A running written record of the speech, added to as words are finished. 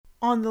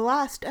on the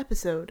last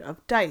episode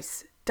of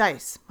Dice,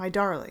 Dice, My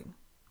Darling.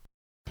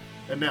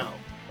 And now,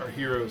 our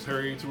heroes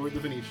hurry toward the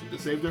Venetian to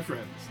save their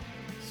friends,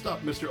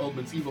 stop Mr.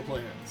 Oldman's evil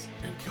plans,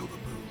 and kill the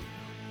moon.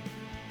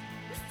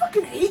 I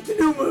fucking hate the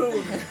new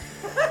moon!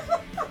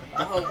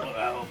 I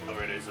hope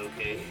Loretta's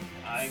okay.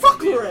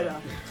 Fuck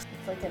Loretta!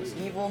 It's like an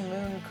evil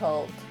moon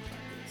cult.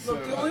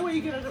 Look, the only way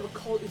you get out of a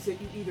cult is that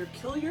you either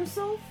kill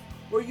yourself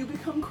or you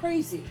become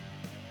crazy.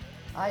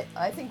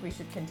 I think we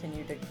should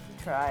continue to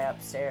try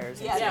upstairs.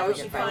 And see Yeah, if we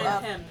can should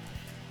find him.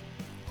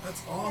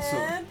 That's awesome.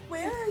 And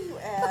where are you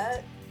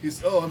at?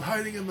 I'm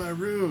hiding in my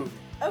room.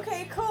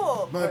 Okay,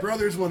 cool. My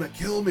brothers want to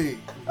kill me.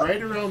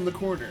 Right around the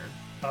corner,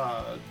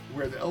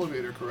 where the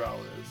elevator corral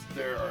is,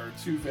 there are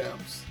two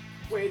vamps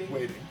Waiting.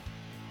 waiting.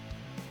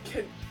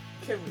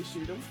 Can we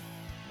shoot him?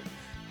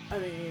 I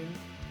mean...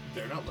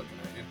 They're not looking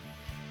at you.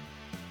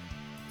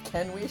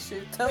 Can we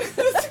shoot them?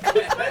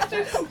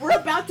 We're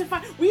about to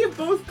find... We have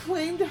both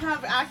claimed to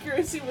have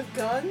accuracy with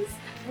guns.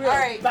 We're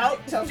Alright,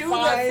 about to do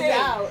find the thing.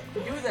 out.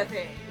 Do the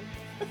thing.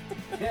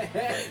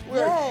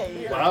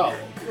 Yay! Wow.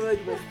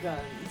 Good with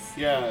guns.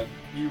 Yeah,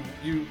 you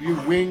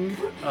wing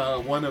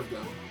one of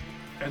them,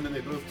 and then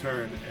they both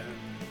turn and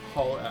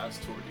haul ass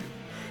toward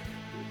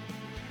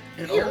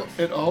you.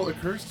 It all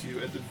occurs to you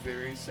at the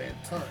very same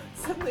time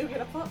Suddenly we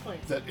get a plot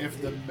point. that if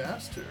the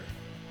master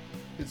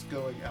is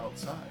going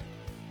outside,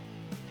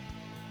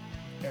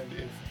 and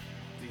if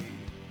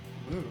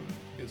the moon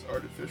is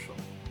artificial,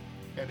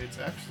 and it's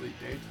actually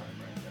daytime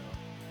right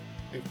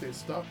now, if they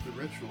stop the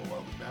ritual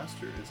while the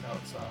master is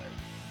outside,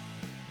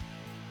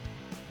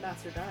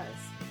 Master dies.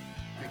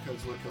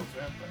 because what kills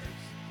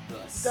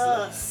vampires?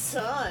 The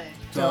sun.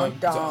 Dun,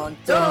 dun,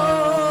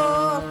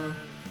 dun.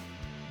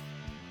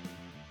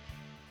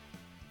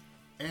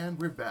 And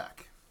we're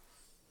back.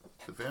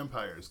 The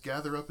vampires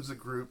gather up as a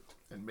group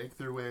and make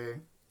their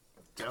way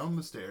down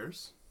the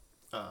stairs.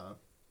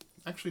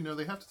 Actually, no,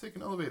 they have to take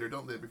an elevator,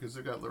 don't they? Because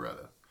they've got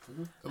Loretta.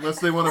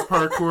 Unless they want to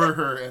parkour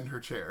her and her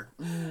chair.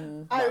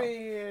 I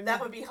mean... That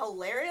would be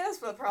hilarious,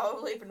 but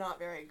probably not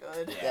very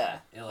good. Yeah,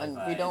 ill and we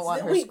advised. don't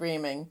want her We-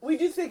 screaming. We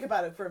do think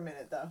about it for a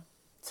minute, though.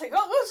 It's like,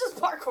 oh, let's just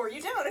parkour you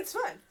down. It's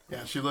fun.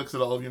 Yeah, she looks at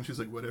all of you and she's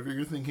like, whatever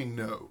you're thinking,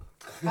 no.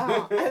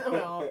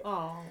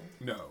 Oh.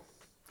 No.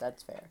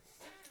 That's fair.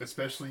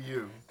 Especially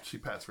you. She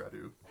pats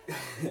Radu.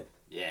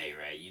 Yeah, you're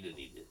right. You don't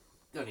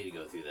need to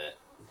go through that.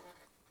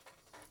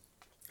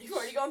 You've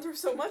already gone through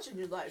so much in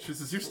your life. She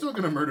says, you're still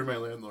going to murder my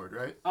landlord,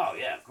 right? Oh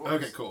yeah, of course.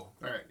 Okay, cool.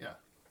 All right, yeah.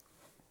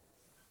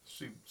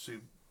 She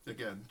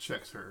again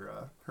checks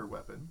her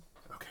weapon.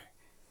 Okay.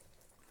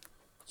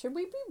 Should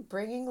we be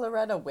bringing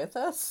Loretta with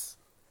us?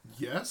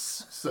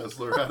 Yes, says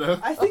Loretta.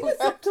 I think it's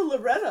up to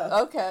Loretta.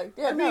 Okay.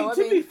 Yeah, I mean, no,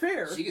 to be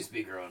fair. She can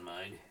speak her own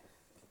mind.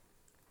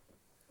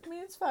 I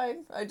mean, it's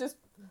fine.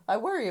 I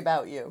worry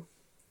about you.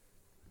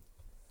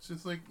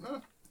 She's like,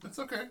 oh, that's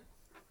okay.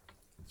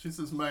 She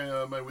says,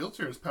 my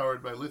wheelchair is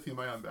powered by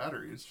lithium-ion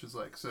batteries. She's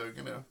like, so,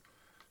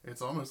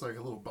 it's almost like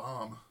a little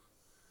bomb.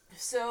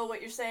 So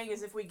what you're saying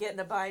is if we get in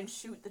a bind,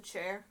 shoot the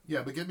chair?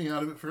 Yeah, but get me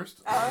out of it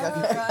first. Right.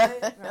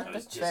 I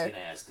was just fair.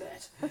 gonna ask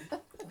that.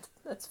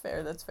 That's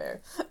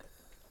fair.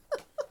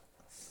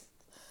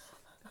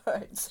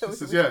 Alright, so... She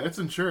says, yeah, it's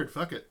insured.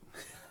 Fuck it.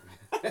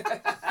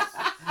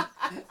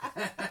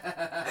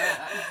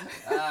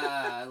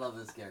 I love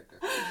this character.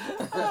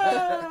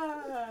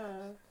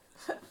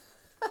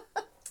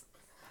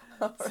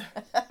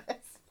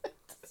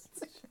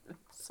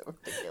 So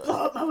ridiculous.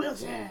 Blow up my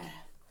wheelchair.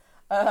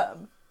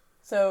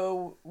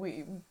 So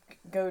we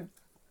go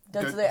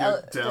Go to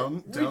the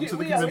down to the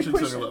convention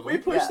center level. We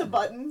push Yeah. the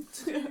button.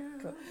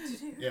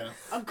 Yeah.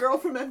 A girl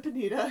from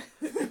Empanita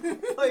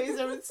plays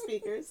over the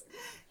speakers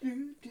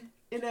in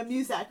a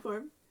Muzak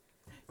form.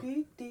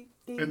 And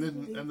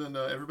then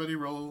everybody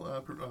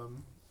roll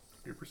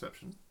your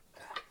perception.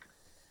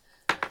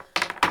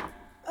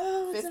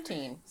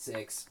 15.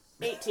 6.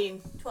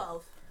 18.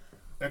 12.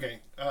 Okay.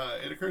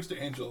 It occurs to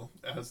Angel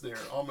as they're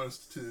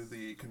almost to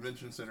the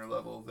convention center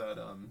level that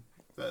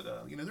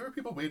there were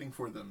people waiting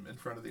for them in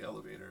front of the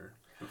elevator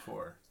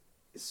before.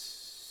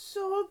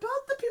 So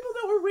about the people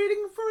that were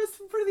waiting for us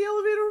in front of the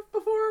elevator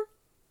before?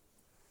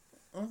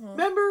 Mm-hmm.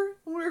 Remember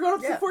when we were going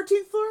up to the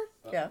 14th floor?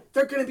 Yeah.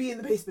 They're going to be in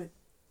the basement.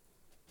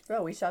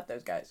 Oh, we shot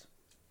those guys.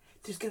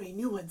 There's going to be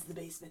new ones in the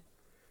basement.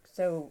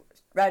 So,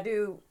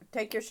 Radu,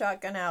 take your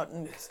shotgun out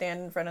and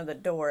stand in front of the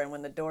door, and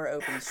when the door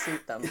opens,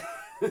 shoot them.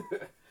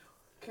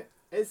 Okay.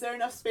 Is there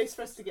enough space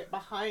for us to get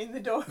behind the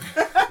door?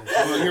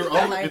 Well, you're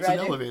all. Night, It's an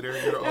Radu. elevator.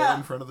 You're all Yeah.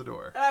 in front of the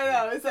door. I don't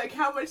know. It's like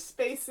how much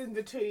space in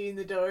between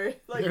the door?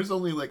 Like, There's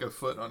only like a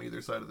foot on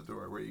either side of the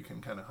door where you can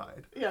kind of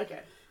hide. yeah,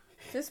 okay.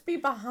 Just be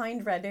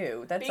behind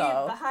Radu, that's Be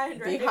all. behind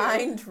Radu.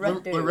 Behind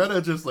Radu.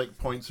 Loretta just like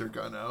points her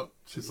gun out.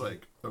 She's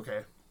like,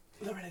 okay.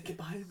 Loretta, get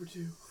behind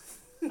Radu.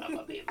 I'm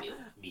gonna be a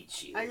meat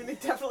shield. I'm going to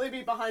definitely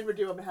be behind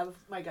Radu. I'm going to have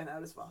my gun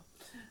out as well.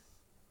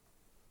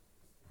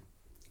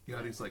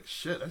 Yadi's like,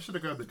 shit, I should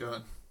have grabbed the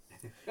gun.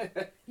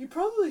 You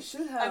probably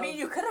should have. I mean,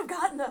 you could have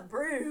gotten a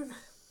broom.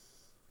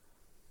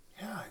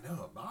 Yeah, I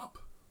know, a mop.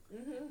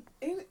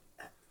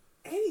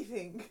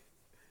 Anything.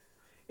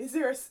 Is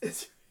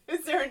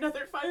there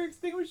another fire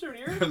extinguisher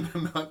here?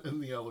 Not in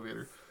the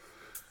elevator.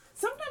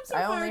 Sometimes there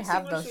I are only fire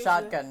have the extinguishers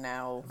shotgun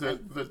now.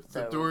 The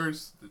So-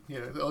 doors,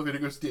 the elevator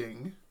goes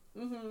ding,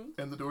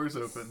 and the doors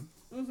open,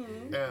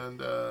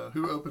 and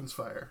who opens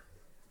fire?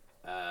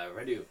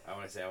 Redu, I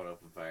want to say I want to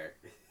open fire.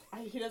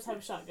 He does have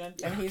a shotgun.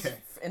 And he's Okay.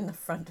 in the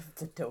front of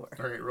the door.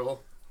 All right,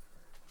 roll.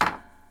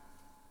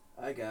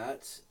 I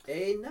got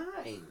a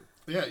 9.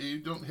 Yeah, you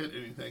don't hit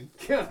anything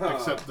Oh.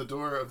 except the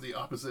door of the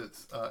opposite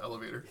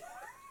elevator,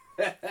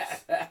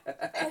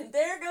 And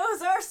there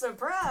goes our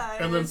surprise.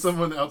 and then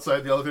someone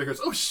outside the elevator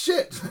goes, "Oh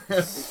shit!"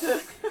 There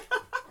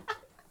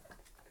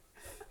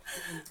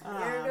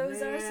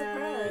goes our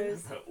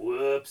surprise.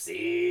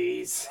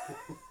 Whoopsies.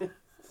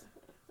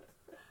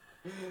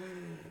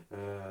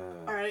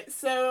 All right,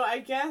 so I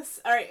guess.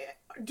 All right,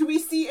 do we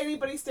see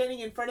anybody standing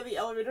in front of the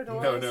elevator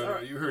doors? No.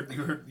 or- You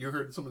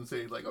heard someone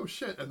say like, "Oh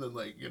shit," and then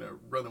like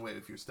run away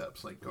a few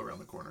steps, like go around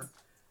the corner.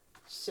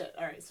 Shit.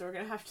 All right, so we're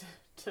gonna have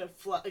to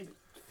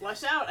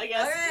flush out, I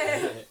guess.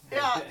 Okay.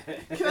 Yeah.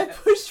 Can I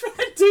push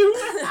Radu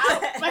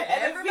out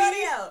ahead of Everybody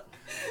me? out.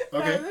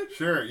 Okay,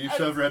 sure. You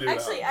shove Redu out.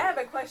 Actually, I have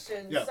a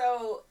question. Yeah.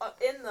 So,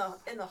 in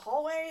the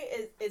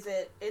hallway, is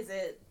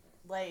it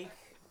like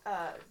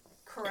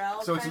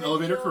corral? So it's an kinda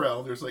elevator deal?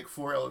 corral. There's like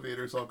 4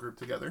 elevators all grouped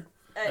together,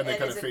 and they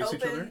kind is of it face open,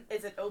 each other.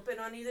 Is it open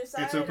on either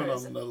side? It's open or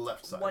is on it the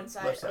left side. one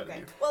side. Left side Okay. of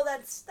you. Well,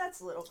 that's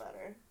a little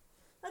better.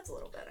 That's a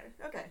little better.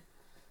 Okay.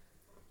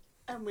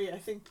 And I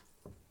think.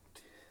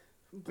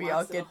 We all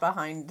blast get him.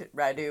 behind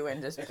Radu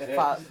and just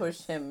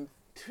push him.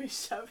 Do we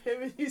shove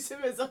him and use him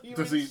as a human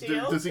Does he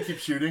shield? does he keep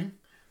shooting?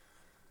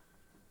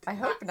 I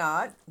hope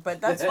not, but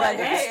that's But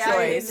hey, Radu's I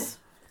choice.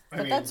 I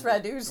But that's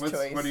Radu's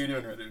choice. What are you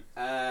doing, Redu?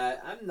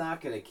 I'm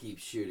not going to keep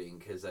shooting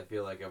because I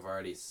feel like I've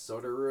already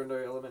sort of ruined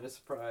our element of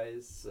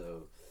surprise,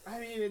 so... I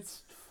mean,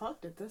 it's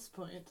fucked at this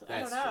point.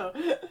 That's I don't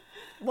know.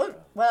 Well,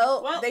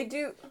 Well, they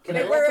do. Can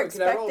They I were roll for-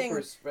 can I roll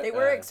expecting. for They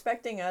were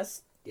expecting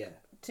us Yeah.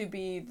 to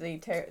be the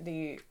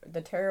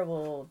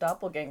terrible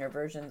doppelganger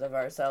versions of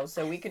ourselves,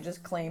 so we could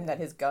just claim that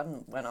his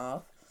gun went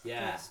off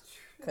Yeah.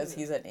 because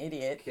he's an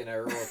idiot. Can I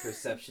roll a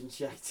perception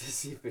check to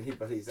see if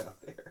anybody's out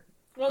there?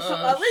 Well, so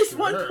at least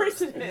one sure.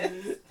 person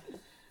is.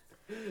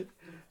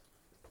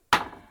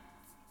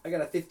 I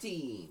got a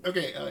 15.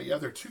 Okay, yeah,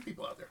 there are 2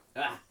 people out there.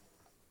 Ah.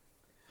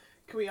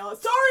 Can we all?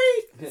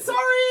 Sorry.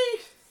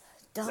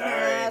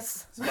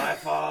 Dumbass. It's my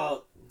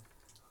fault.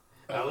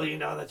 I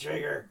leaned on the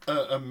trigger.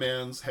 A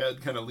man's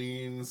head kind of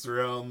leans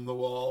around the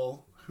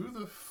wall. Who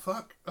the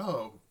fuck?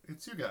 Oh,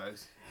 it's you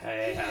guys.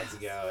 Hey, how's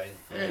it going?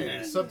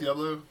 Hey, sup,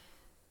 Diablo?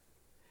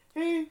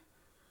 Hey.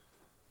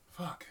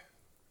 Fuck.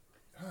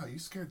 Oh, you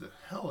scared the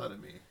hell out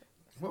of me.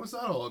 What was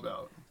that all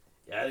about?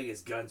 Yeah, I think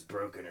his gun's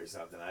broken or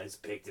something. I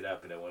just picked it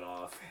up and it went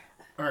off.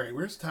 All right,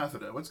 where's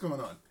Taffeta? What's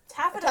going on?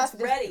 Taffeta's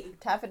ready.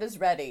 Taffeta's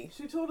ready.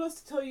 She told us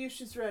to tell you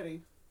she's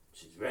ready.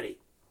 She's ready.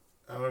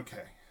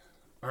 Okay.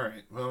 All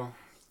right. Well,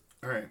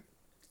 all right.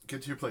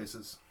 Get to your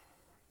places.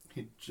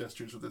 He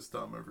gestures with his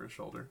thumb over his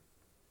shoulder.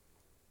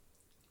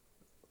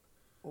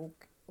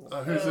 Okay.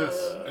 Who's this?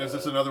 Is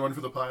this another one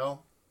for the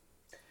pile?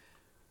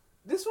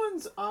 This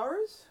one's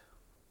ours.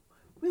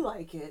 We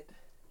like it.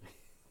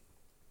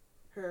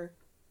 Her.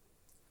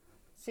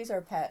 She's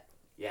our pet.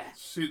 Yeah.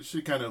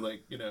 She kind of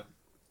like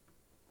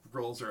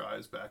rolls her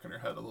eyes back in her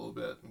head a little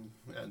bit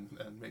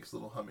and makes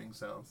little humming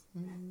sounds.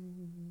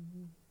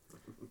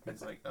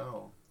 It's like,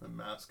 oh, the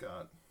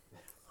mascot.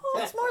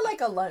 It's more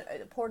like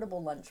a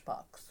portable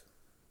lunchbox.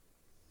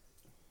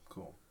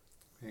 Cool.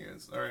 He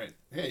goes, all right.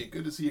 Hey,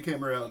 good to see you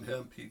came around,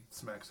 Hemp. He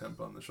smacks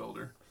Hemp on the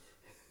shoulder.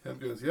 Hemp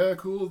goes, yeah,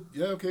 cool.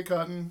 Yeah, okay,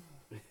 Cotton.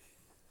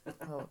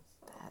 Oh,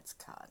 that's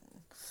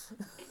Cotton.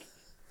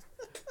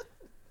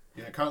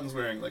 Yeah, Cotton's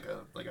wearing like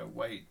a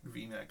white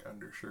V-neck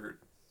undershirt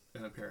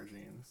and a pair of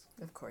jeans.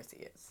 Of course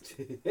he is.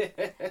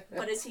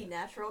 But is he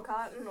natural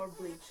cotton or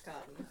bleached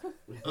cotton?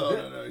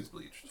 Oh, no, he's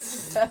bleached.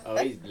 Oh,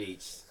 he's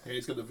bleached. Yeah,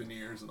 he's got the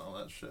veneers and all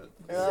that shit.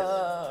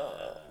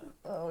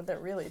 Oh, they're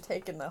really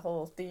taking the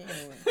whole theme.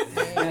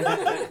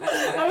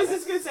 I was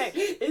just gonna say,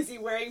 is he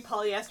wearing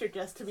polyester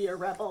just to be a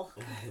rebel?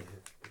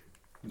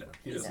 No,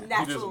 he doesn't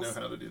Naturals.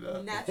 know how to do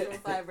that. Natural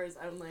fibers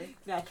only.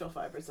 Natural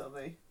fibers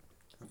only.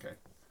 Okay.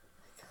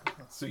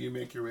 So you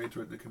make your way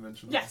toward the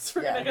convention? Yes,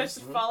 we're Yeah. gonna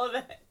just follow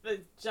the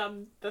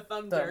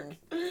thumb jerk.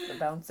 The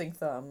bouncing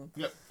thumb.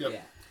 Yep.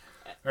 Yeah.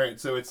 All right,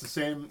 so it's the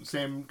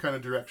same kind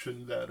of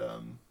direction that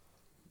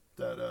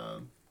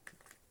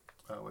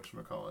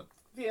whatchamacallit,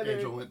 The other.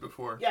 Angel went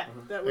before. Yeah.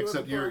 That we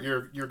Except were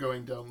before. you're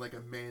going down like a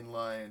main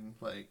line,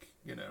 like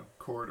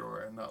corridor,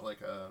 and not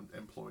like a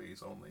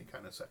employees only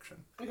kind of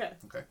section. Okay.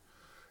 Okay,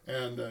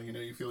 and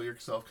you feel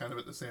yourself kind of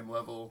at the same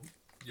level.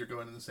 You're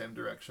going in the same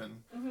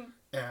direction,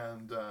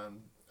 and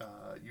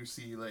you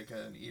see like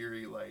an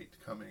eerie light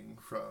coming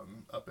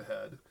from up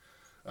ahead.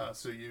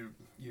 So you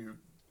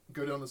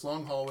go down this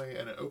long hallway,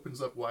 and it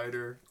opens up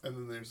wider,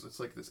 and then it's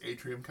like this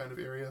atrium kind of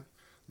area.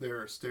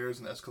 There are stairs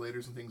and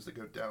escalators and things that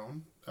go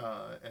down,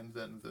 and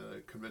then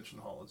the convention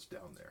hall is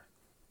down there.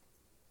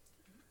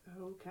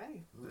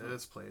 Okay.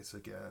 This place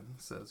again,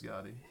 says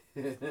Yachty.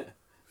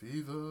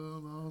 Viva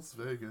Las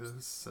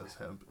Vegas, says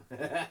Hemp.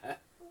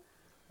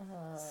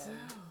 So,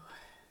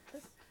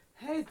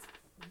 hey, it's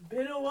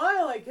been a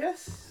while, I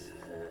guess.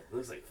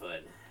 Looks like fun.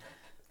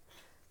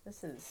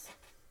 This is.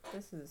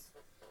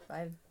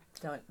 I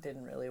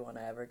didn't really want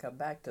to ever come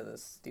back to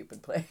this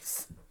stupid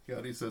place.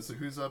 Yadi says, so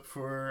who's up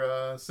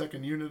for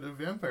second unit of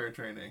vampire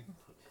training?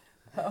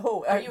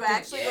 Oh, Are you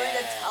actually going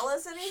to Yeah. tell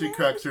us anything? She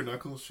cracks her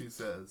knuckles. She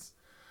says,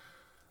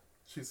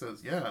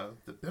 yeah,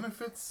 the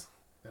benefits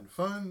and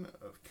fun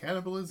of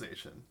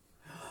cannibalization.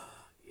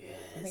 Yes.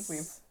 I think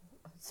we've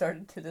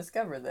started to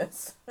discover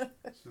this.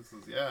 She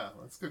says, yeah,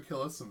 let's go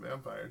kill us some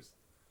vampires.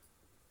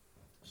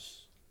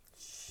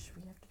 Shh,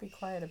 we have to be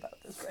quiet about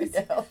this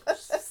right now.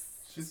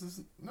 She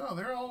says, no,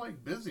 they're all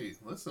like busy.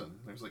 Listen,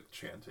 there's like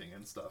chanting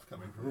and stuff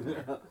coming from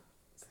there. Oh,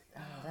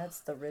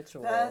 that's the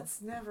ritual.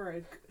 That's never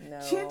a... No.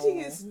 Chanting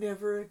is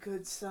never a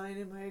good sign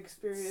in my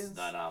experience. It's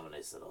not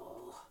ominous at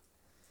all.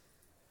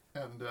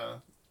 And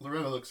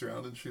Loretta looks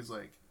around and she's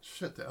like,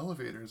 shit, the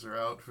elevators are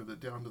out for the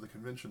down to the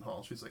convention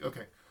hall. She's like,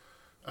 okay,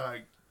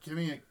 give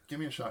me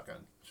a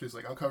shotgun. She's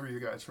like, I'll cover you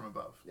guys from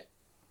above.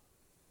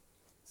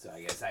 So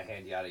I guess I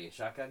hand Yadi a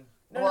shotgun.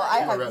 Well,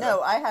 I Loretta.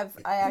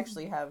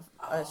 actually have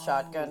a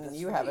shotgun. that's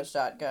You have a right.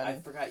 shotgun. I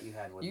forgot you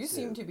had one. You too.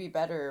 seem to be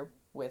better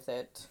with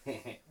it. than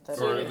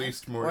Or I at am.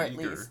 least more Or at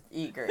eager. least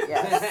eager,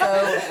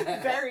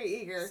 yeah. Very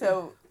eager.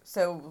 So,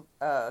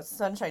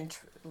 Sunshine,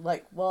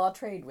 I'll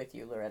trade with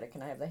you, Loretta.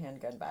 Can I have the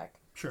handgun back?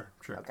 Sure.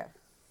 Okay.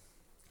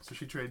 So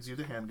she trades you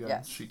the handgun.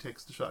 Yes. She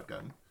takes the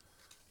shotgun.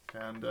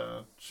 And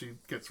she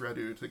gets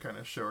ready to kind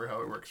of show her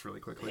how it works really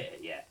quickly.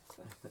 Yeah.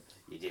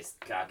 You just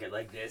cock it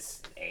like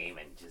this, aim,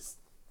 and just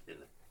in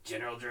the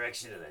general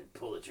direction, and then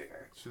pull the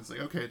trigger. She's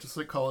like, okay, just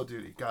like Call of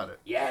Duty. Got it.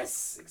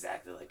 Yes,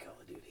 exactly like Call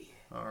of Duty.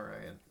 All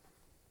right.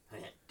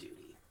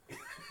 Duty.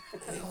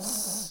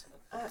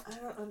 I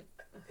don't...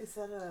 is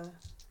that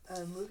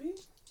a movie?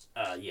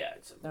 Yeah,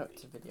 it's a movie. No,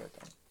 it's a video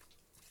game.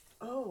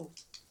 Oh.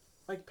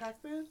 Like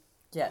Pac-Man?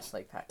 Yes,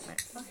 like Pac-Man.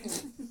 Okay.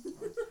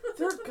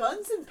 There are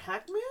guns in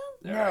Pac-Man?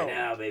 There No. right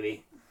now,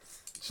 baby.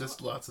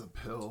 Just lots of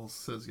pills,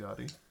 says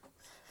Yadi.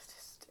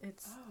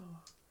 It's Oh.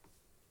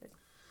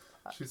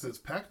 She says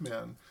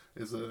Pac-Man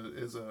is an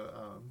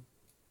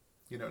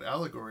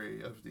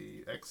allegory of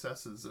the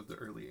excesses of the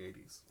early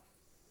 80s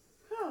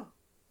Oh.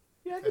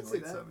 Yeah, I can and see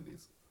late that.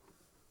 70s.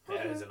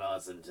 That was an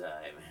awesome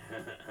time.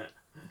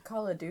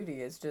 Call of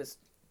Duty is just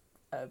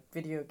a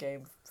video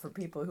game for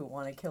people who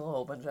want to kill a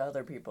whole bunch of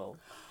other people.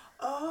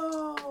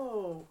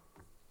 Oh.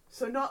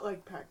 So not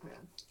like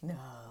Pac-Man. No.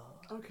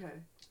 Okay.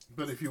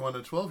 But if you want a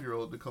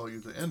 12-year-old to call you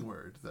the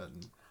N-word, then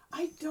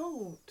I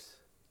don't.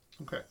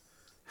 okay.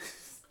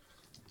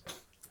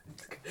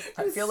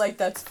 I feel like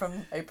that's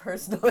from a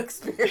personal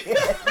experience.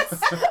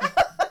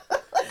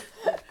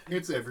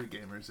 It's every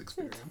gamer's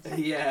experience.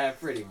 Yeah,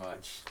 pretty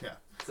much. Yeah.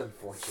 It's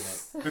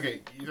unfortunate.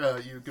 Okay,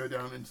 you go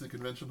down into the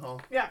convention hall.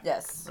 Yeah.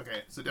 Yes.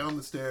 Okay, so down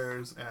the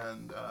stairs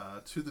and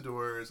to the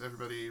doors.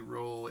 Everybody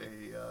roll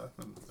a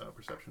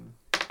perception.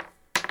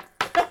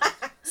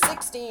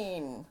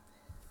 16.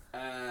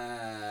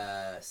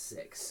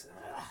 6.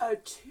 A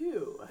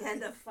 2.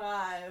 And a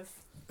 5.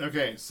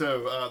 Okay,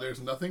 so there's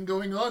nothing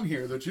going on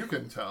here that you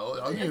can tell,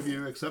 any of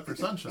you, except for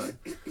Sunshine.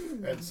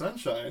 And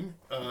Sunshine,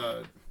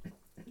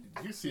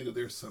 you see that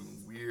there's some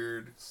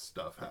weird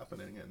stuff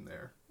happening in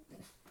there.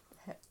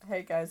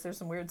 Hey guys, there's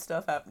some weird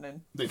stuff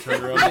happening. They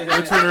turn around and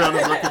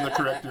look in the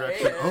correct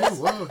direction. Oh,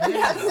 whoa, hey.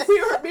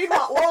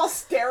 Meanwhile, we're all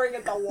staring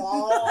at the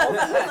wall.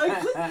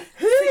 Like,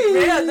 hey!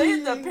 Man, they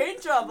did the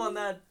paint job on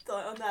that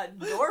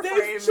door They've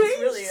frame. It's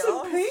changed really some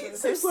awesome. paint There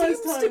since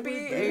last seems time to we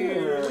be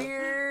were a there.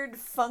 weird,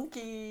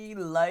 funky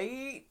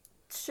light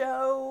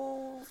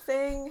show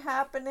thing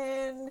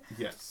happening.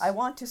 Yes. I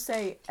want to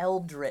say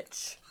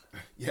eldritch.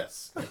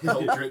 Yes.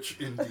 Eldritch,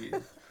 indeed.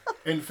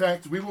 In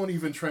fact, we won't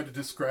even try to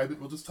describe it.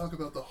 We'll just talk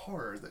about the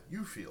horror that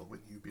you feel when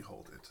you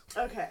behold it.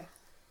 Okay.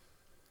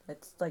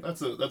 It's like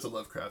That's a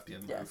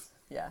Lovecraftian move. yes,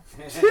 yeah.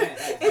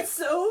 It's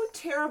so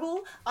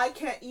terrible, I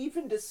can't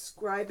even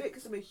describe it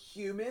because I'm a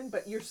human,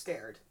 but you're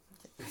scared.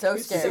 So You're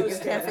scared. so You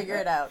scared. can't figure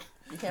it out.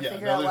 You can't Yeah,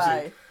 figure no, out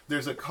why.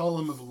 there's a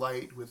column of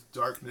light with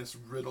darkness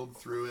riddled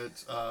through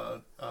it.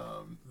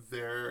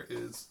 There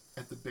is,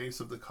 at the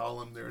base of the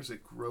column, there's a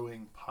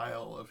growing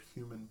pile of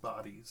human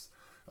bodies.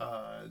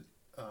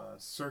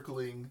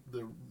 Circling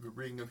the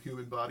ring of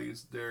human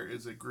bodies, there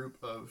is a group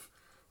of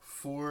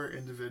 4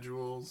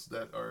 individuals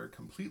that are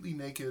completely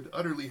naked,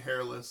 utterly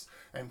hairless,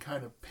 and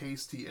kind of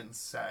pasty and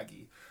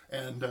saggy.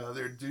 And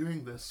they're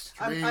doing this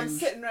strange... I'm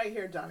sitting right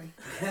here, Donnie.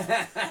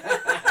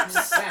 That's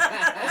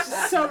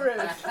just so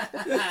rude.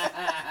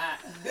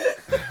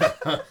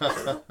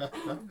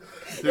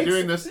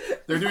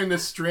 They're doing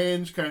this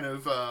strange kind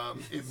of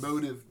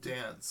emotive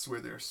dance where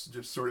they're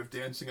just sort of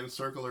dancing in a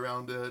circle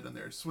around it, and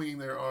they're swinging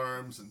their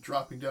arms and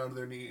dropping down to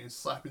their knees,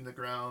 slapping the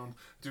ground,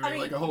 doing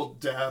like a whole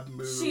dab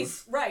move.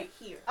 She's right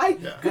here. Right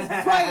here.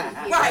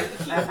 Right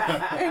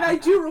here. And I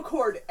do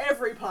record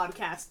every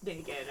podcast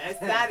naked.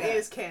 That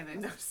is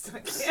canon. No, it's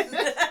not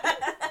canon.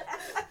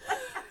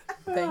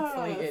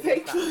 Thankfully, it is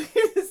Thankfully,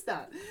 it is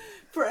not.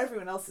 For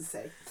everyone else's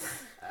sake.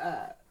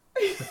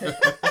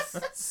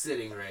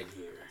 Sitting right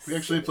here. We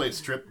actually played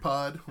Strip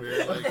Pod,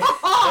 where like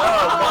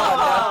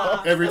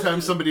Oh, every time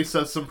somebody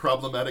says some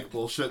problematic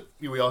bullshit,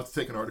 we all have to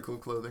take an article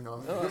of clothing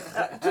off.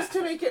 Just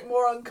to make it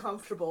more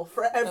uncomfortable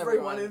for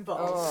everyone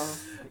involved.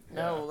 Oh,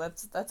 no,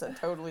 that's a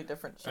totally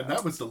different show. And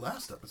that was the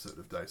last episode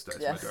of Dice Dice,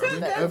 Yes. my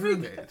darling, ever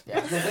made.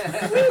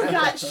 We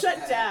got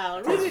shut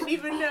down. We didn't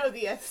even know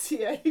the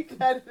FCA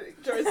had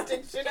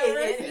jurisdiction over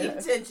Any it.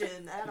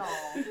 attention at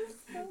all.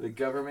 The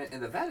government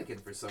and the Vatican,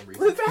 for some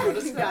reason. The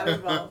Vatican got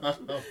involved.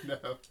 Oh no.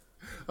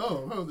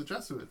 Oh, the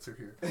Jesuits are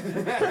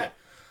here.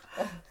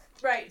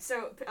 Right,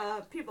 so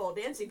people,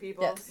 dancing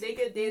people, Yes.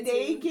 naked dancing,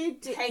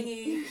 Naked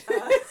hanging,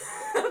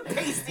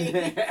 pasty,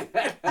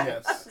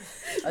 Yes.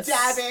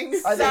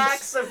 dabbing, Are they-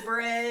 sacks of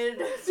bread.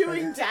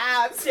 doing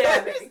dabs,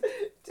 Dabbing.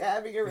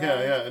 dabbing around.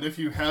 Yeah. And if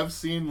you have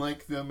seen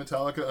like the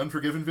Metallica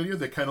Unforgiven video,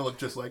 they kind of look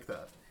just like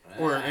that.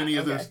 Or any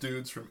of those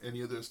dudes from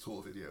any of those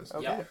Tool videos.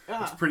 Okay. Yep.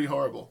 It's pretty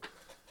horrible.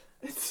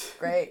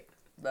 Great.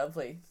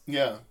 Lovely.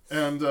 Yeah,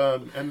 and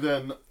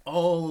then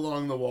all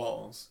along the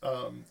walls,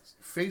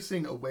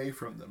 facing away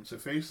from them, so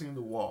facing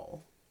the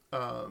wall,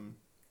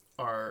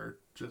 are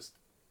just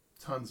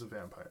tons of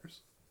vampires,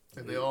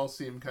 and they all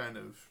seem kind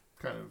of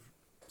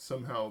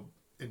somehow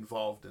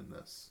involved in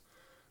this,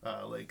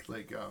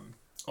 like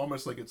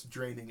almost like it's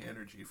draining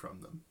energy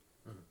from them.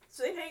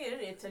 So they paying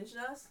any attention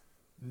to us?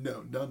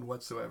 No, none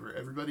whatsoever.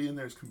 Everybody in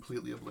there is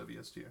completely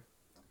oblivious to you.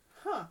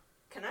 Huh.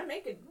 Can I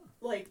make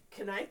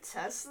can I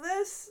test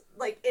this?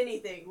 Like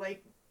anything,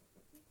 like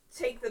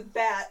take the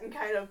bat and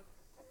kind of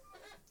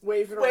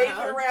Wave it wave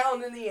around. it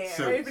around in the air.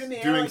 So Wave it in the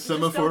air doing like you just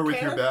semaphore don't with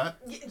care? your bat.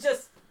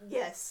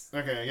 Yes.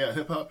 Okay, yeah,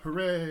 hip hop,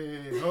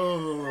 hooray!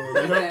 Oh,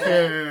 they don't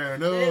care.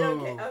 No, They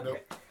don't care. Okay.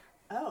 nope.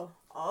 Oh.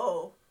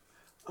 Oh.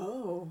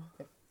 Oh.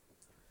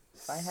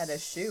 If I had a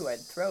shoe, I'd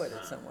throw it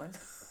at someone.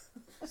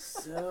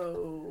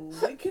 So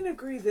we can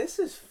agree this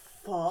is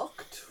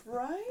fucked,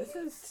 right? This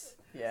is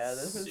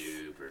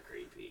Super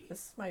creepy.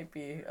 this might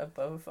be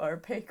above our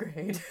pay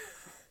grade.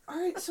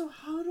 Alright, so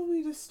how do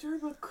we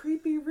disturb a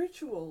creepy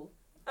ritual?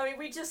 I mean,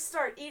 we just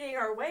start eating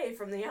our way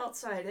from the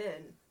outside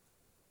in.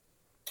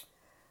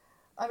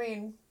 I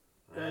mean,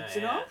 That's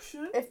an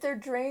option. if they're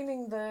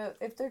draining the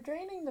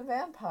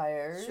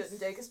vampires, Shouldn't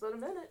take us but a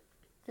minute.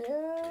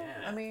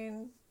 yeah. I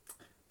mean,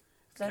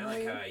 Kind then of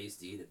we like how I used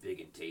to eat a big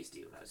and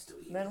tasty when I was still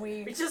eating. then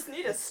We we just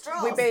need a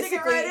straw. We Stick it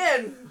basically- right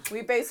in.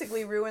 we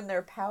basically ruin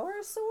their power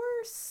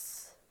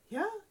source,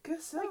 Yeah,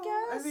 guess so.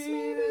 I guess,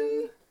 mean,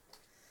 maybe.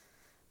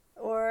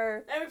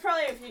 Or I mean,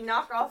 probably if you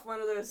knock off one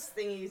of those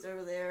thingies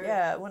over there.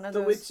 yeah, one of the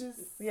those witches.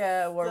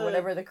 yeah, or the-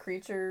 whatever the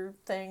creature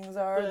things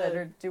are that the-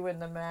 are doing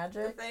the The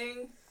magic.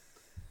 thing.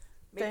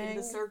 Making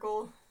the Thing.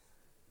 circle.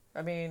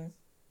 I mean,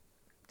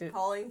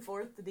 Calling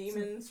forth the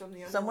demons from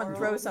the someone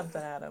underworld. throw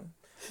something at him.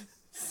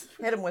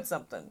 Hit him with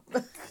something.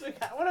 What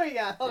do we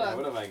got? Hold Yeah, on.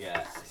 what have I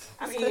got?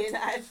 I mean,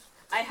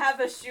 I have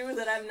a shoe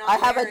that I'm not I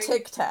have a wearing.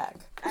 tic tac.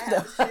 I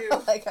have a shoe.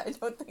 Like I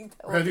don't think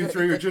that Ready to would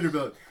throw your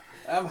jitterbug.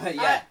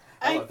 Yeah.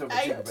 I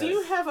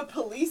do have a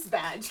police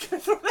badge.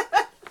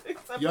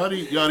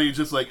 Yachty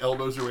just like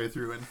elbows her way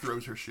through and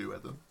throws her shoe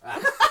at them.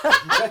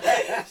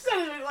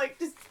 Like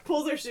just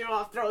pulls her shoe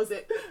off, throws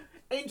it.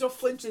 Angel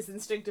flinches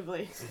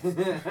instinctively.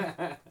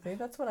 See,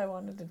 that's what I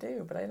wanted to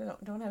do, but I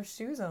don't have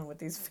shoes on with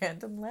these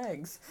phantom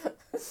legs.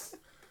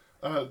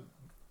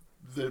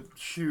 The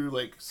shoe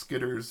like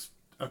skitters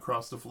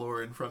across the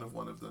floor in front of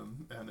one of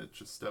them, and it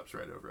just steps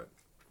right over it.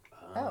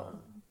 Oh.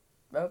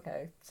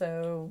 Okay.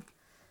 So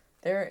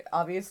they're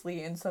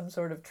obviously in some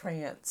sort of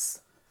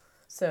trance.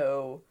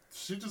 So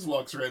She just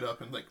walks right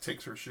up and like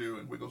takes her shoe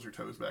and wiggles her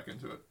toes back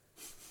into it.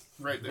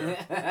 Right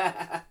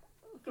there.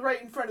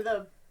 Right in front of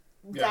the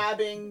Yeah.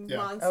 dabbing Yeah.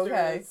 monsters.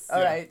 okay. Yeah.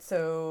 All right.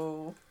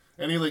 So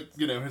And he like,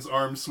 his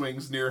arm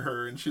swings near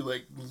her and she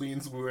like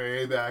leans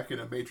way back in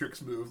a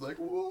Matrix move, like,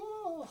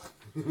 whoa.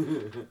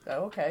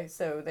 okay.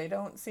 So they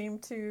don't seem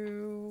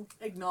to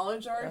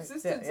Acknowledge our Right,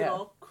 existence yeah. at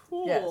all.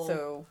 Cool. Yeah,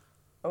 so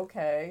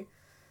okay.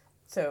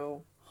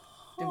 So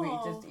do we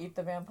Huh. just eat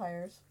the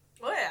vampires?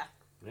 Oh yeah.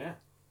 Yeah.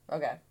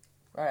 Okay.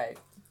 Alright.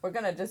 We're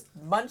gonna just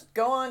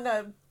go on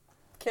a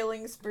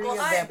killing spree Well, of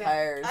I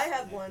vampires.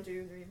 have 1,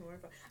 2, 3, 4,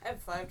 5. I have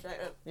 5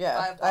 yeah,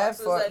 five I have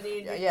boxes four. that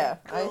need to be yeah,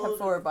 I have filled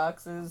 4 and-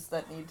 boxes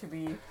that need to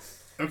be.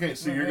 Okay,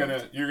 so you're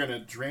gonna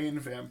drain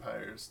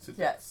vampires to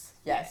death.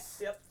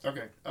 Yes. Yep.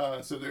 Okay,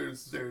 so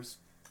there's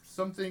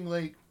something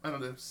like, I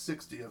don't know,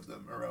 60 of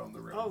them around the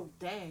room. Oh,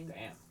 dang.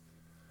 Damn.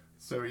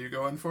 So are you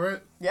going for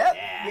it? Yep.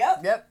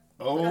 Yep. Yep.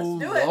 Oh Let's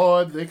do it.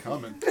 Lord, they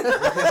coming.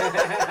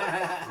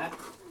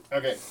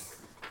 Okay.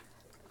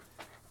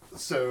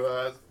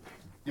 So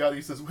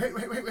Yachty says,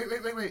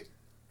 wait.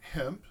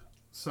 Hemp,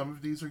 some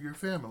of these are your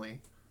family.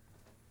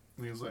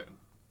 And he was like,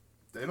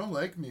 they don't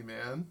like me,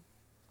 man.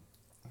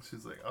 And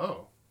she's like,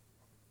 oh.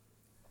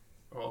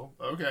 Oh,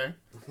 okay.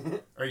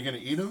 Are you going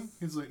to eat them?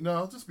 He's like, no,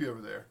 I'll just be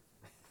over there.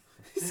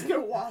 He's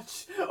gonna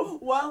watch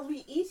while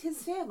we eat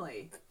his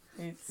family.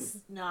 It's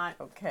Not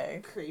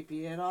okay.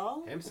 creepy at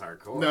all. Him's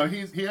hardcore. No,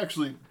 he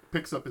actually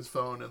picks up his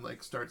phone and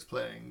like starts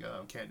playing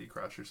Candy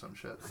Crush or some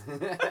shit.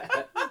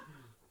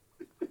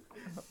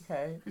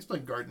 Okay. He's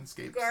playing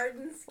Gardenscapes.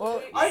 Gardens.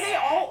 Well, Are they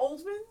all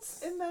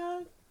Oldmans in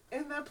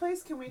that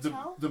place? Can we The,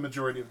 tell? the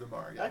majority of them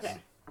are, yes. Okay.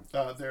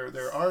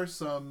 There are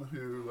some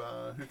who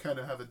kind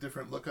of have a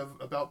different look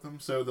about them.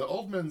 So the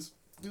Oldmans,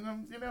 you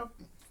know,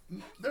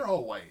 they're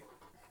all white.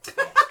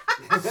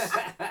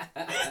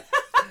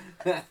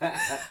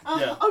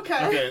 Yeah.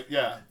 Okay. Okay.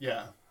 Yeah.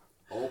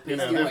 Old You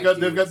know, pasty they've white got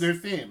dudes. their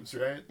themes,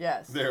 right?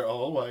 Yes. They're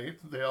all white.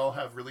 They all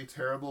have really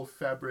terrible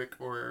fabric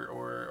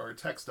or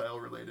textile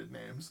related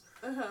names,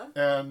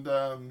 and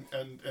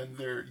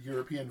they're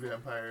European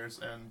vampires,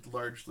 and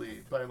by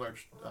and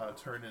large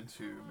turn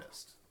into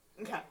mist.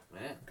 Okay.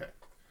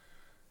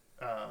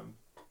 Yeah.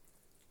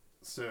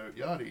 So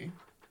Yachty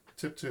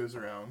tiptoes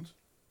around,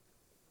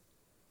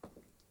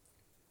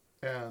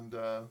 and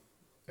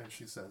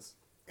she says,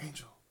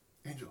 "Angel,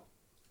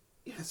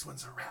 this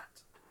one's a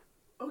rat."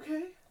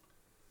 Okay.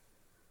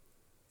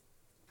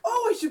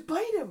 Oh, I should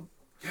bite him.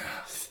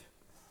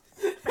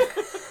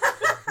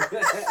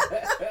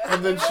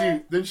 And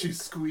then she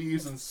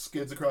squeezes and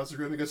skids across the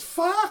room and goes,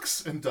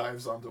 "Fox!" and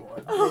dives onto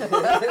one. All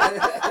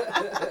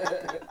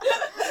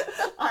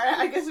right,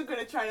 I guess I'm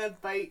gonna try to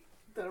bite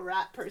the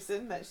rat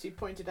person that she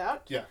pointed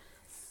out. Yeah.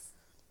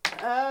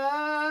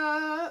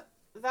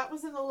 That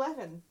was an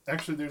 11.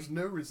 Actually, there's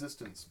no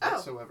resistance Oh.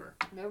 whatsoever.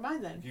 Never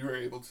mind then. You are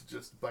able to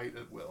just bite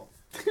at will.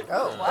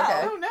 Oh, Wow.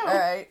 okay. Oh, no. All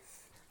right.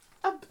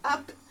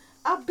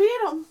 I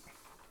beat him.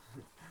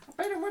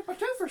 I beat him with my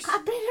toofers. I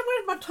beat him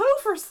with my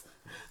toofers.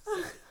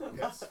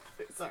 Yes.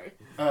 Sorry.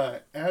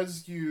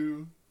 As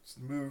you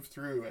move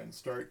through and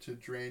start to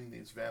drain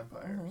these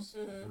vampires,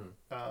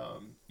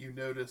 you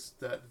notice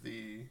that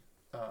the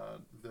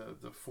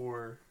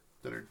four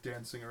that are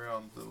dancing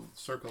around the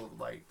circle of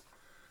light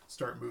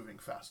start moving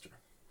faster.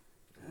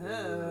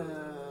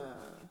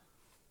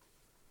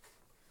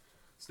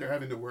 So they're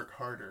having to work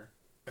harder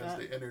as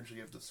the energy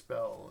of the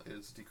spell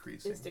is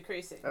decreasing. It's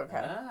decreasing.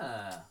 Okay.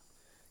 Ah.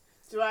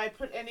 Do I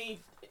put any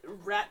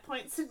rat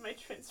points in my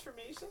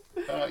transformation?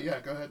 Yeah,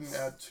 go ahead and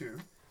add 2.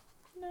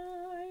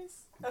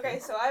 Nice. Okay,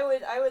 so I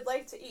would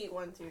like to eat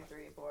 1, 2, 3,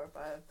 4,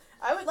 5.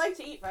 I would like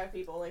to eat 5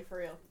 people, like for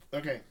real.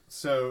 Okay,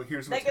 so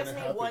here's what's That going gives to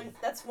me happen. one.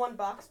 That's 1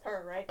 box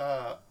per, right?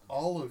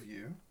 All of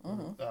you,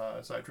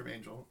 aside from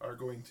Angel, are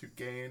going to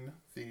gain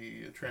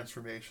the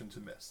transformation to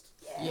mist.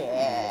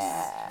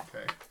 Yeah.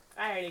 Okay,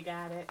 I already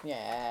got it.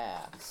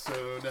 Yeah.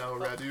 so now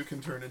Radu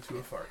can turn into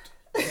a fart.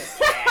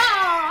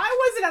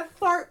 I wasn't a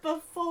fart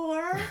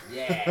before.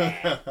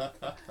 Yeah.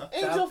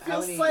 Angel how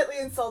feels many- slightly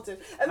insulted,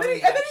 and how then,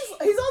 many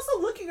he's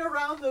also looking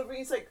around the room.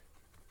 He's like,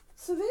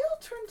 "So they all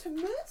turned to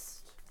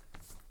mist?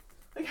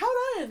 Like, how'd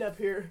I end up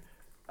here?"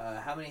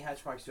 How many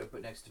hatch marks do I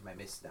put next to my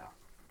mist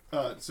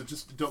now? So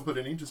just don't put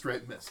any, just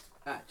write mist.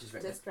 Just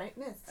right Just right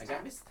mist. I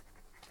got mist.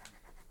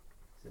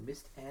 The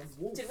mist and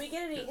wolf. Did we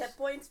get any Yes. hit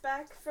points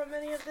back from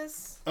any of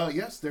this?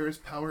 Yes, there is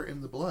power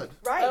in the blood.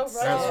 Right. Oh,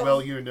 right. As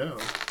well you know.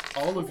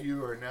 All of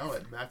you are now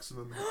at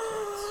maximum hit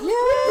points.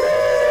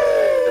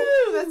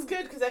 Woo! That's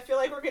good because I feel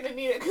like we're gonna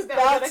need it because now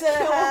About we're to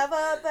gonna have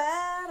a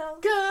battle.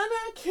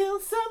 gonna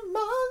kill some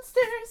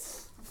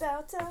monsters.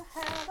 About to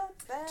have a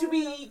battle.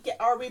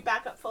 Are we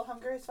back up full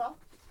hunger as well?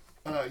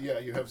 Yeah,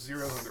 you have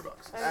 0 hunger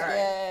boxes. All right.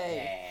 Yay.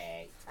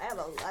 Yay. I have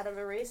a lot of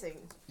erasing.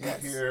 You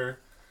Yes. hear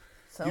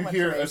So you much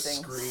hear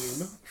racing. a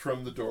scream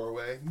from the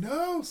doorway.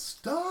 "No,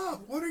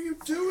 stop! What are you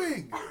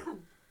doing?"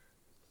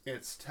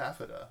 It's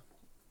Taffeta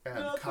and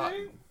Nothing.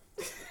 Cotton.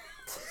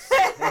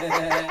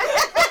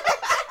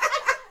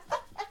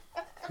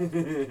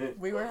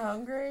 We were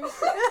hungry.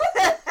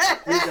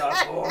 We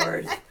got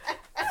bored.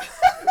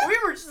 We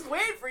were just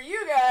waiting for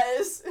you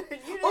guys. You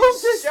didn't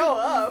Oh, show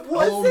up.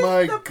 Oh this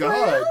my the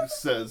god, plan?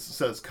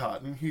 says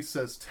Cotton. He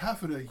says,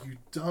 "Taffeta, you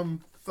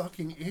dumb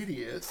fucking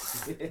idiot.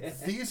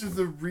 These are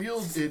the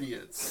real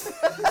idiots."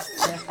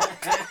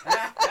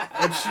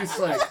 And she's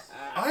like,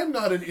 "I'm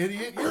not an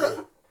idiot, you're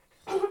a..."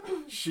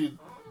 She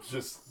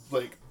just,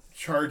 like,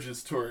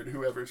 charges toward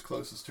whoever's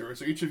closest to her.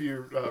 So each of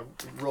you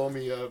roll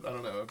me a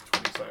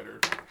 20-sider.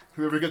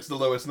 Whoever gets the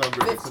lowest number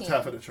gets a 15.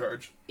 Taffeta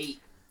charge.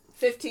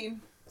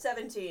 15.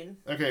 17.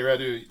 Okay,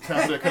 Radu,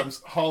 Taffeta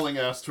comes hauling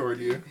ass toward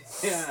you,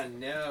 Yeah,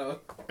 no.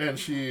 and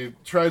she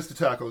tries to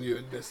tackle you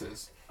and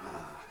misses.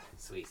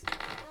 Sweet.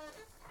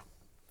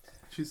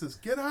 She says,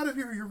 "Get out of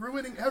here, you're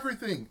ruining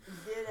everything.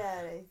 Get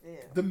out of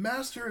here. The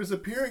master is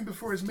appearing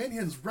before his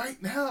minions right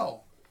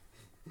now."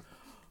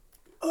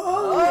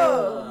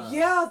 Oh,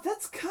 yeah,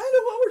 that's kind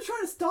of what we're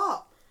trying to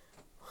stop.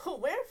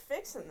 We're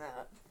fixing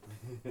that.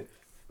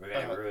 We're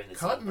gonna ruin this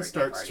Cotton birthday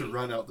starts party. to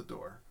run out the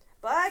door.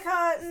 Bye,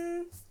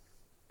 Cotton.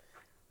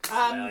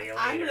 Smell you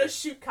I'm later. gonna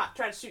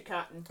try to shoot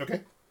Cotton.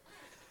 Okay.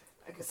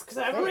 I guess because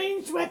I have a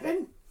ranged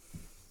weapon.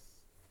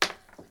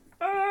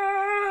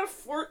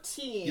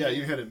 14. Yeah,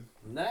 you hit him.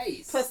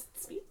 Nice. Plus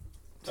speed.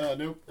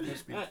 Nope, no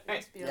speed.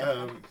 Alright.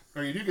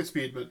 Or you do get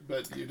speed,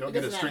 but you don't It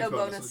get a doesn't strength matter. No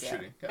bonus bonus, with yeah.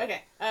 shooting. Yeah.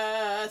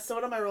 Okay. So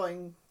what am I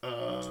rolling?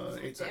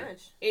 8 sided.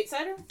 Damage.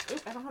 8-sider?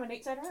 Oop, I don't have an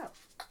 8-sider out.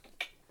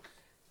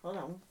 Hold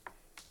on.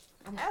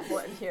 Have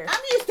one here. I'm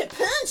used to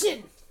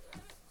punching!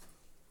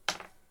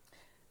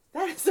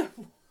 That is a...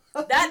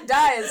 That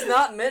die is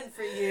not meant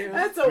for you.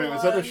 That's a Wait,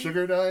 was that a 1.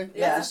 sugar die?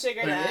 Yeah. That's a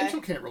sugar Wait, die. Angel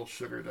can't roll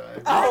sugar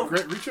die. Oh.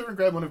 Reach over and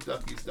grab one of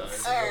Ducky's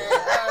dies. Alright.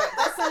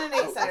 That's not an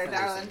 8-sider, Oh,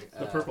 darling.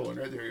 The purple one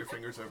right there, your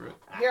fingers over it.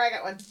 Here, I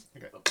got one.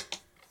 Okay.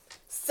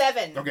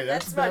 7. Okay,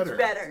 that's That's better. much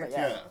better.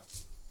 Yeah.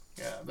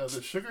 Yeah, no,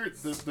 the sugar,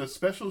 the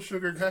special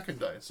sugar Kraken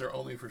dice are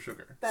only for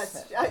sugar.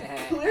 That's...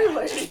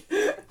 clearly.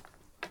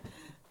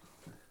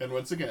 And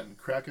once again,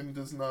 Kraken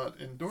does not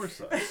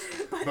endorse us,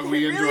 but they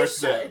we really endorse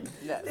should. them.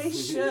 Yes. They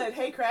should.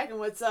 Hey, Kraken,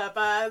 what's up?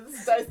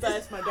 This is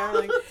Dice, my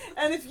darling.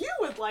 And if you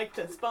would like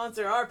to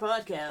sponsor our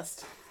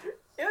podcast...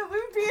 Yeah, we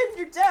would be in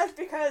your death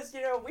because,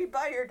 we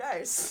buy your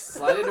dice.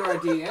 Slide into our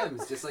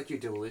DMs, just like your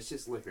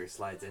delicious liquor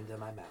slides into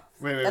my mouth.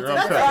 Wait, That's wrong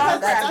a-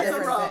 Kraken. That's a a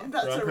different rum. thing.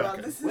 That's Wrong a rum.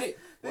 Kraken. This is, Wait,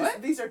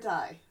 what? These are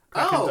die.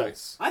 Kraken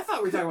dice. I thought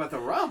we were talking about the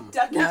rum.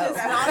 Ducky No. does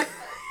not.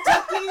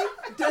 Ducky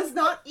does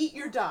not eat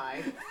your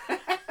die.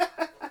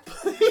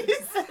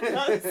 Please send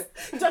us.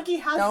 Ducky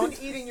has Don't-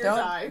 been eating your don't-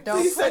 die.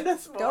 don't Please put- send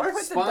us more. don't put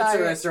the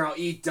Sponsor die- us or I'll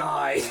eat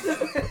die.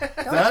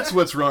 That's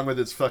what's wrong with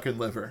its fucking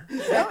liver.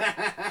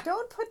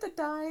 Don't put the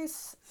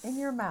dice in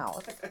your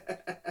mouth.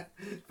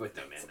 Put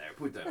them in there.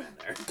 Put them in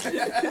there.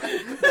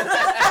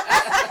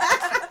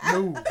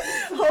 No.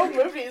 Whole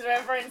movie's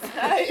reference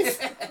dice.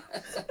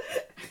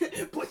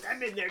 Put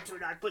them in there, do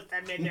not put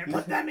them in there.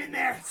 Put them in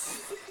there.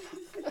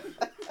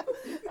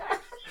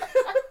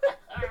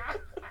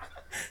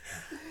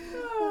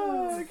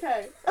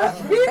 Okay.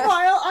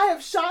 Meanwhile,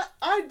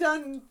 I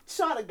done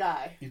shot a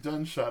guy. You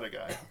done shot a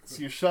guy.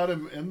 So you shot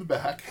him in the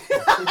back.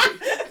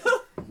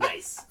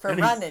 Nice. For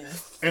Any- running.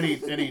 And he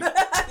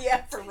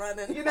Yeah, for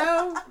running.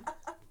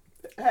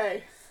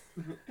 Hey,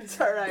 it's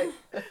alright.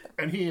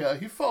 and he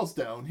falls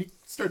down. He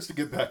starts to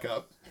get back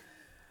up.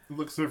 He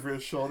looks over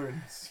his shoulder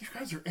and says, "You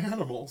guys are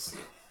animals."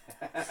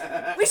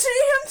 We should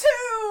eat him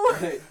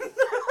too!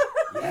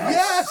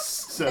 Yes,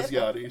 says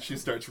Yachty. She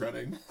starts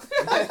running.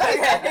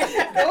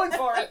 Going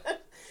for it.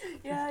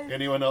 Yeah.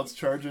 Anyone else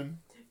charging?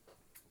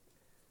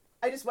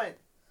 I just went.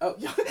 Oh.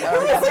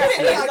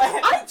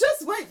 I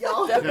just went,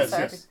 y'all. Yes,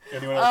 Sorry. yes.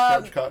 Anyone else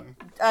charge Cotton?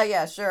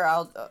 Yeah, sure.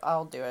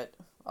 I'll do it.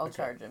 I'll Okay.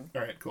 charge him.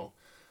 All right, cool.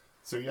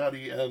 So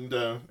Yachty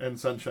and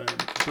Sunshine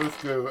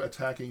both go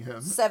attacking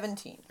him.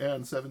 17.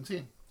 And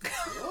 17.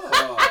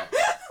 Oh.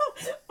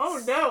 Oh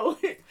no!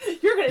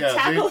 You're gonna Yeah,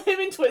 tackle him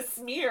into a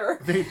smear.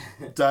 They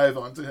dive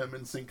onto him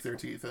and sink their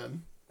teeth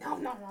in.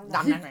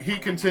 He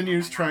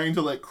continues trying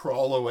to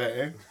crawl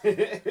away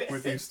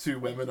with these two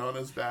women on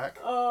his back.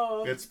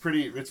 Oh. It's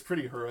pretty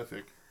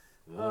horrific.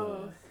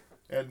 Oh.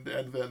 And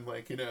then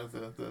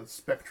the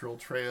spectral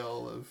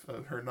trail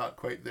of her not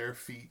quite there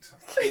feet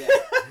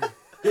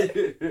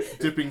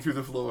dipping through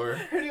the floor.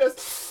 And he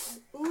goes,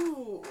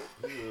 ooh.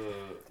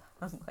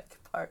 I'm like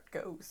part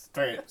ghost.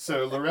 All right,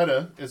 so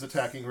Loretta is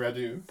attacking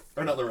Radu,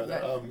 or not Loretta.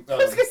 Yeah. I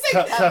was gonna say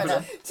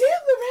Taffeta.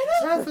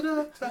 Damn,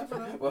 Loretta!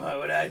 Taffeta. What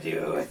would I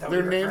do if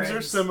Their names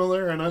are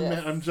similar, and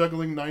Yes. I'm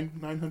juggling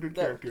 900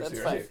 characters That's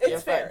here. fine. It's You're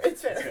fair. fine.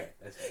 It's fair.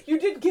 That's fair. You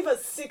did give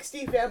us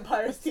 60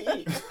 vampires to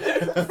eat.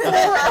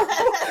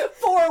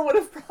 Four would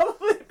have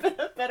probably been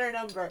a better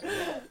number.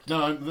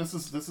 No, this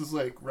is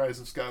like Rise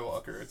of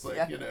Skywalker. It's like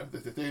Yeah.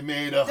 they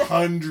made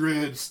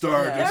 100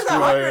 Star Yeah. There's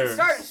 100 Destroyers.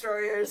 Star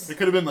Destroyers. It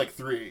could have been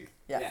 3.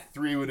 Yeah. Yeah.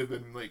 3 would have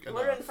been We're in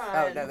enough. fine.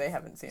 Oh, no, they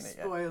haven't seen it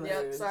yet. Spoilers.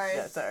 Yep, sorry.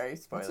 Yeah, sorry,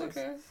 It's spoilers.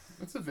 okay.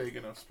 It's a vague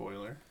enough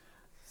spoiler.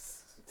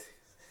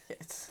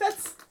 Yes.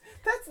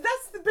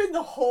 That's been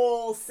the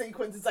whole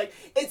sequence.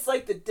 It's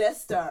like the Death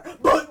Star,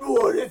 but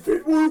what if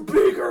it were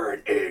bigger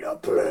and ate a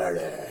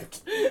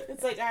planet?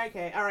 It's like,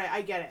 okay, all right,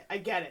 I get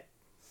it.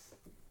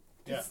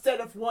 Yeah. Instead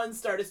of 1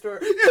 Star Destroyer,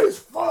 it's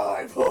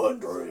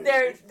 500.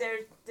 There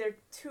are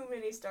too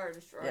many Star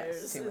Destroyers.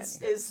 Yes, too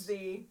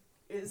many.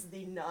 Is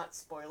the not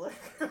spoiler.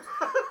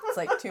 It's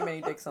like too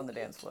many dicks on the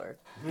dance floor.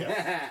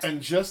 Yeah. And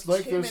just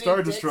like Too those many Star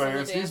dicks on the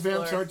Destroyers, dance these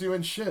vamps floor. aren't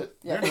doing shit.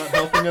 Yeah. They're not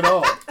helping at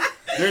all.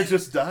 They're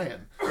just dying.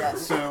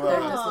 Yes. So, They're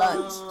just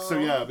lunch. so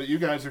yeah, but you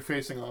guys are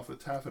facing off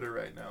with Taffeta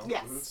right now.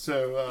 Yes.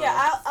 So,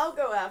 Yeah, I'll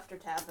go after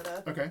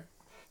Taffeta. okay.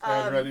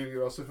 And Ready,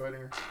 you're also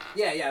fighting her?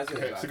 Yeah, I was gonna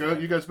Okay, go so after go.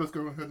 that. You guys both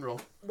go ahead and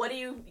roll. What are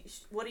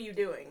you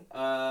doing?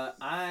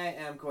 I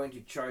am going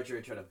to charge her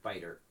and try to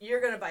bite her. You're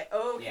gonna bite.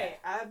 Oh, okay,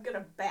 I'm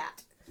gonna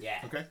bat.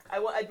 Yeah. Okay. I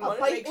wanted to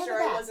bite make and sure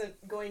a I bat.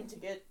 wasn't going to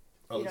get.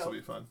 Oh, You this will know.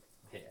 be fun.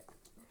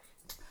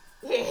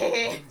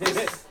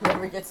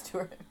 Whoever gets to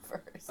her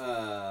first.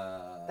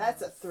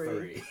 That's a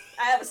 3.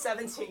 I have a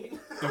 17.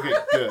 Okay,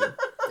 good.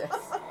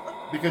 Yes.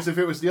 Because if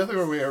it was the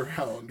other way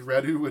around,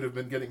 Radu would have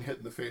been getting hit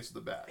in the face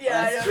with the bat.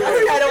 Yeah, That's I know.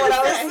 true. I know what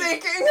I was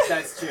thinking.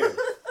 That's true.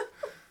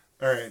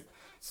 All right.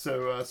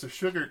 So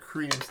Sugar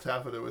creams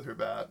Taffeta with her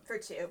bat. For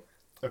 2.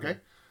 Okay.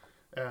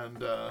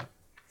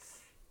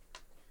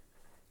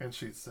 And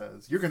she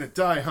says, "You're gonna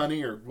die,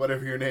 honey," or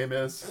whatever your name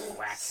is.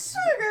 Whack.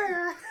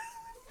 Sugar.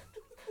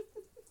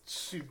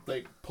 She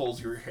like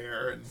pulls your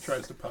hair and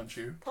tries to punch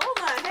you. Pull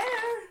my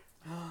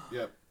hair.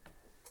 Yep.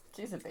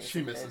 She's a basic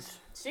She misses.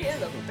 bitch. She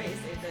is a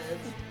basic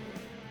bitch.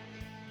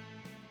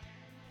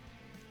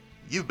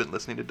 You've been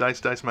listening to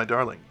Dice Dice My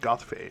Darling,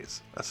 Goth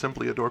Phase, a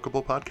simply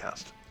adorkable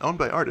podcast, owned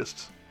by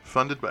artists,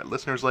 funded by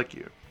listeners like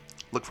you.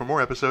 Look for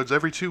more episodes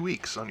every 2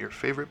 weeks on your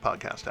favorite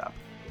podcast app.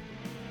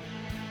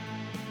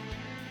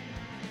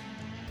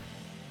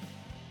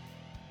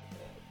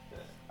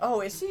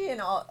 Oh, is she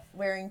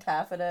wearing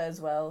taffeta as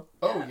well?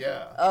 Oh,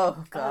 yeah.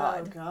 Oh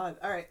God. Oh God!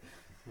 All right,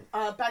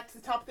 back to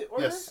the top of the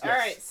order. Yes, All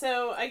right,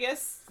 so I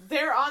guess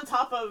they're on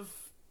top of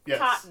Yes.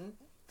 Cotton.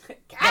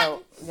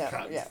 No, yeah,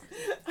 Cotton. yeah.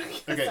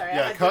 Okay, Sorry,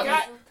 yeah,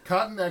 I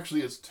Cotton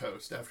actually is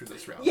toast after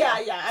this round.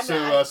 Yeah.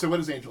 So what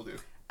does Angel do?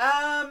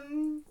 I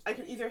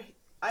can either.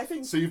 I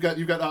think. So you've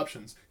got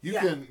options. You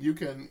Yeah.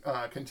 can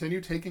continue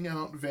taking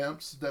out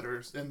vamps that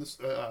are in this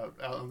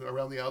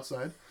around the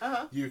outside.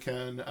 Uh-huh. You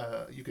can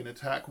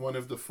attack one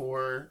of the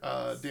 4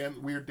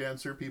 weird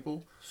dancer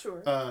people.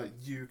 Sure.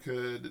 You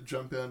could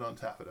jump in on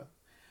Taffeta.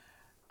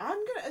 I'm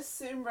gonna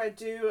assume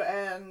Radu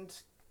and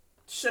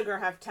Sugar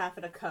have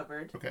taffeta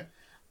covered. Okay.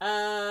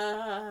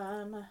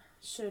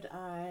 Should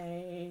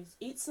I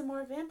eat some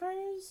more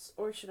vampires,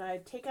 or should I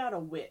take out a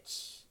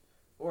witch,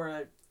 or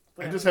a?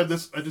 I just had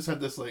this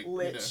like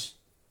lich.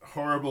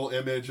 horrible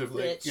image of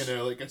like Lich.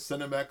 like a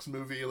Cinemax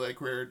movie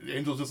like where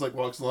Angel just like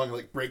walks along and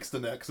like breaks the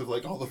necks of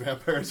like all the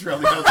vampires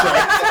around the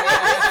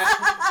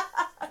outside.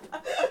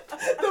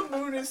 The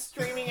moon is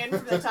streaming in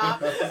from the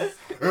top. Murder,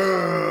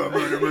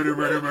 murder,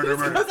 murder, murder, Goes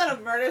murder. on a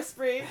murder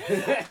spree.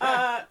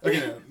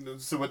 Okay, no,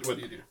 so what do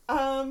you do?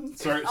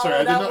 Sorry,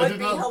 that would be I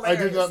did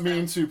not hilarious,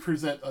 mean to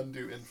present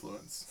undue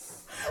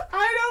influence.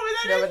 I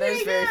know, but that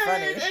is very pretty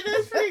funny. good. It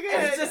is pretty good.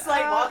 It's just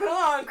like walking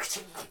along.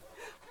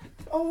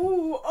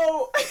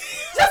 Oh,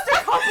 Just a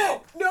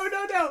couple. no.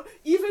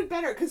 Even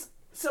better, because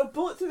so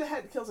bullet through the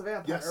head kills a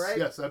vampire, Yes, right?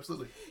 yes,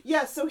 absolutely.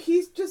 Yeah, so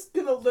he's just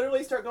gonna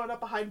literally start going up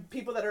behind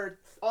people that are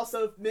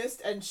also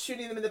missed and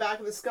shooting them in the back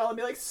of the skull and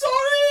be like, sorry!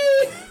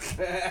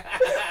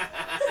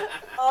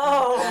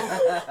 Oh.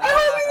 I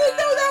don't even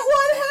know that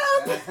one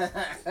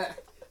happened!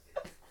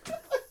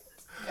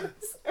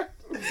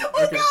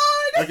 Oh Okay.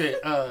 god! Okay,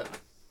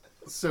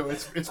 so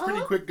it's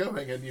pretty quick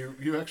going, and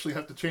you actually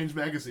have to change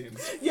magazines.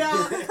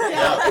 Yeah,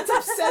 it's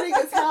upsetting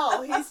as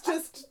hell.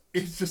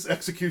 It's just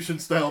execution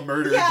style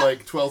murdered Yeah.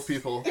 like 12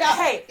 people. Yeah,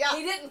 Hey, yeah.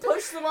 he didn't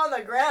push them on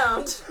the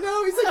ground.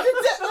 No, he's like,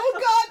 you're dead. Oh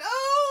god,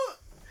 oh!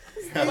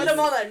 Put them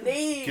on their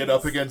knees. Get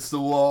up against the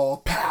wall.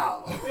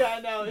 Pow! Yeah,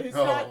 no,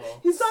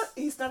 Oh.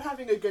 he's not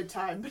having a good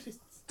time,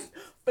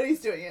 but he's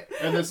doing it.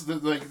 And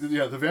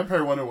the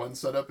Vampire 101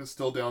 setup is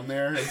still down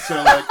there, and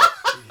so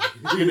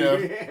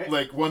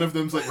like one of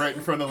them's like right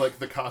in front of like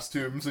the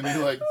costumes, and you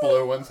like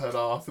blow one's head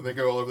off, and they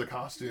go all over the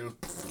costumes.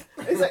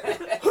 He's like,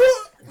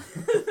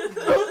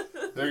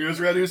 There goes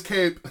Radu's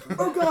cape.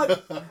 oh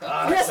god.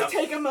 He has to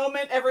take a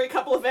moment every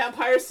couple of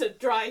vampires to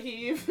dry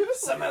heave.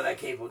 Somehow that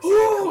cape looks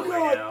Oh, cool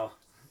God. right now.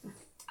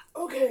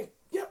 Okay,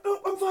 yeah, no,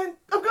 I'm fine.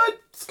 I'm good.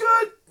 It's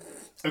good.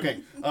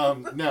 Okay,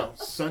 now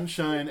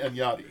Sunshine and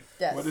Yachty.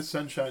 Yes. What does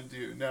Sunshine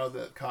do now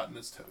that Cotton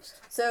is toast?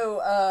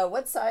 So,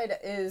 what side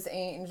is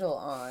Angel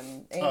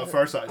on? Angel...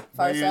 Far side.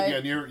 Far Yeah,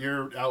 side? yeah,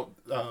 you're out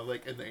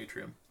like in the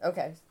atrium.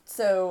 Okay,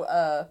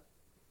 so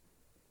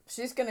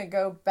she's gonna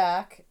go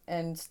back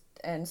and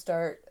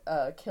start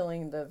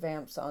killing the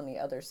vamps on the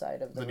other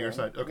side of the near room.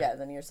 side, okay. Yeah,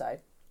 the near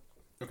side.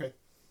 Okay.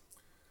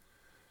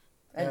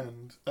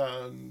 And-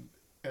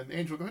 And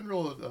Angel, go ahead and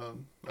roll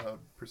a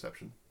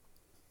perception.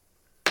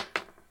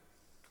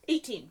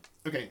 18.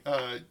 Okay,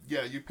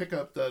 yeah, you pick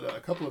up that a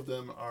couple of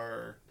them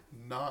are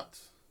not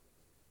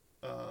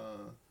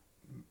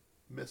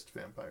mist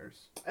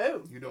vampires.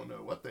 Oh, You don't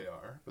know what they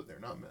are, but they're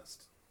not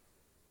mist.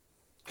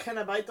 can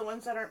I bite the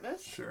ones that aren't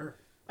missed? Sure.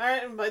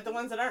 Alright, and bite the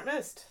ones that aren't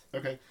missed.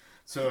 Okay,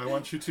 so I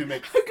want you to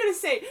make... I'm gonna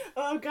say,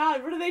 oh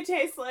god, what do they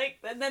taste like?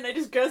 And then I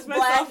just gross Black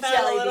myself out a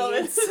jelly little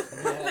beans. bit.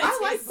 I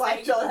like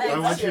black jelly beans. I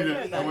want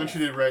you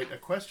Good. to write a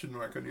question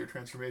mark under your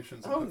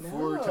transformations and Oh, put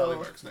 4 no. tally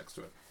marks next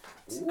to it.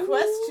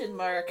 Question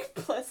mark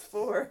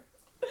 +4.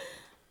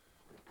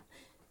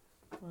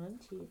 1,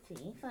 2,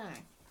 3, 4.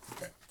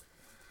 Okay.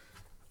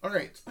 All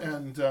right,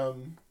 and so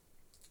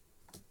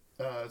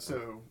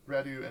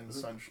Radu and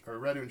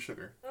Radu and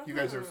Sugar, you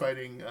guys are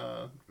fighting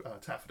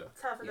Taffeta.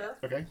 Taffeta.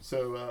 Okay,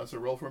 so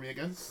roll for me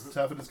again.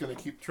 Taffeta's gonna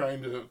keep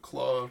trying to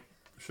claw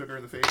Sugar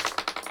in the face.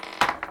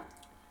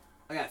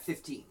 I got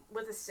 15.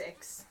 With a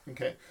 6.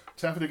 Okay,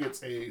 Taffeta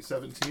gets a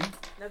 17,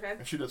 Okay.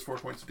 and she does 4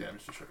 points of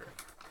damage to Sugar.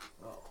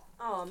 Oh.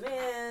 Oh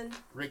man.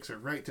 Rakes her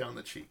right down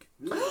the cheek.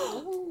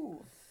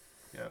 Ooh.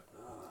 Yep.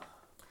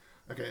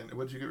 Okay, and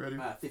what did you get,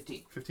 Radu?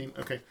 15. 15.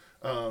 Okay.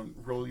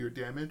 Roll your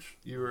damage.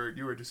 You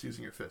were just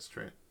using your fist,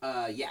 right?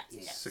 Yeah.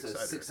 Six-sider.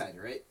 So 6-sider,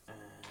 right?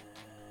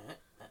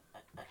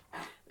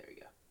 There we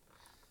go.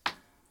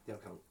 They'll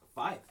come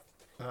 5.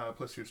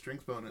 Plus your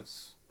strength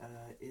bonus.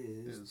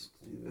 Is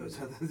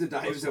the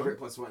die is over at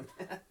 +1.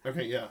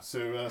 Okay, yeah.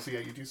 So yeah,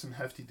 you do some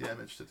hefty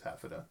damage to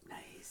Taffeta.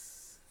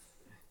 Nice.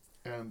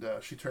 and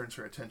she turns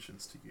her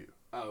attentions to you.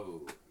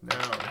 Oh, Now,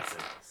 that's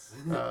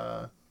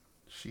nice.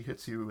 she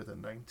hits you with a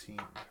 19,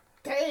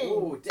 Dang.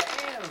 Oh,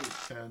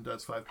 damn. and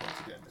does 5 points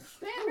of damage.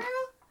 Damn,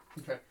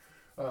 girl.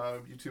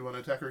 Okay. You two want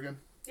to attack her again?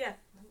 Yeah,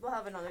 we'll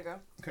have another go.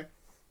 Okay.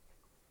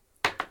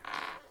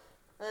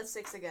 That's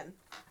 6 again.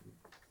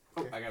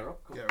 Oh, I got a roll.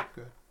 Cool. Yeah,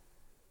 go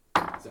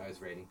ahead. So I was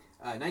rating.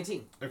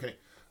 19. Okay.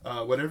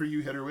 Whatever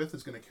you hit her with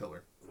is going to kill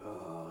her.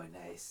 Oh,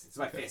 nice. It's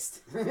my Okay.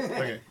 fist.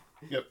 Okay.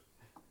 Yep.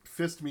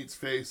 Fist meets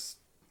face.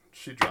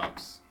 She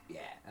drops.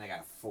 Yeah, and I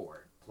got a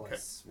 4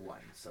 plus 1,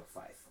 so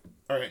 5.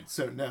 All right.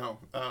 So now,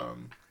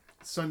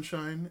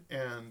 Sunshine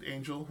and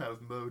Angel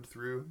have mowed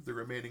through the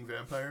remaining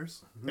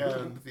vampires,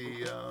 and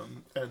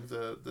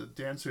the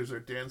dancers are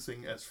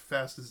dancing as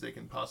fast as they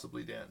can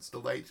possibly dance. The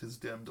light has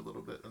dimmed a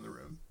little bit in the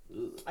room.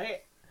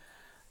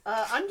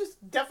 I'm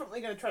just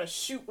definitely gonna try to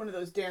shoot one of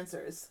those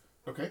dancers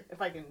Okay.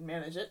 if I can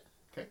manage it.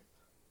 Okay.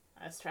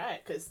 Let's try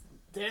it, because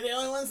they're the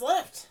only ones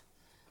left.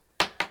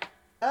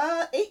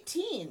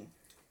 18.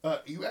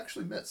 You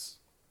actually miss.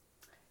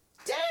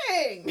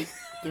 Dang!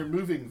 They're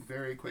moving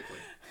very quickly.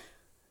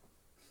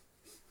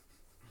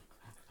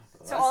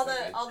 So all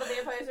the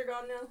vampires are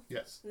gone now?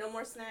 Yes. No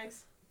more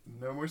snacks?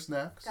 No more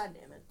snacks. God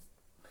damn it.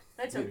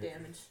 I took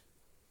damage.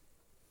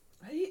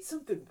 I ate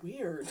something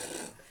weird.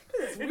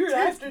 There's weird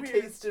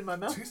aftertaste in my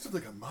mouth. Tasted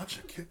like a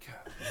matcha Kit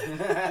Kat.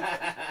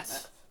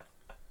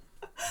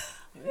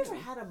 I've never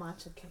had a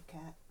matcha Kit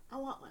Kat. I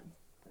want one.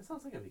 That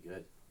sounds like it'd be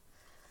good.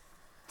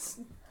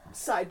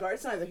 Sidebar,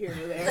 it's neither here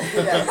nor there.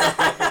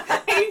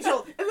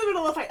 Angel, in the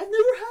middle of a fight. I've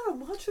never had a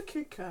matcha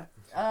Kit Kat.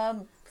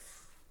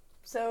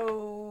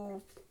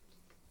 So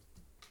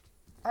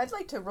I'd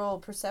like to roll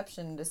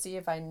perception to see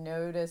if I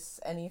notice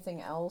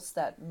anything else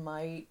that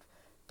might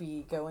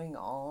be going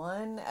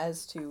on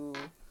as to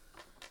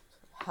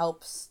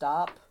help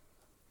stop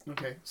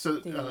Okay. So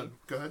The-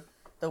 go ahead.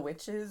 the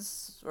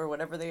witches or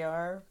whatever they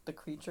are, the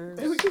creatures.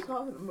 We keep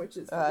calling them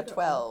witches. but we don't know.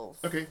 12.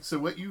 Okay, so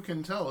what you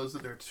can tell is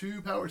that there are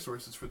 2 power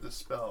sources for this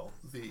spell.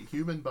 The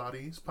human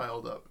bodies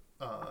piled up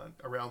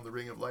around the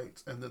Ring of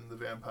Light, and then the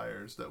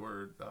vampires that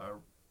were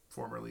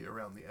formerly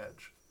around the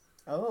edge.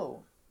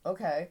 Oh,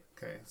 okay.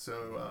 Okay,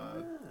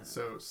 so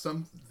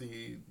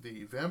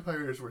the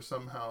vampires were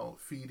somehow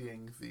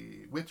feeding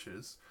the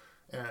witches,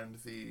 and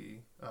the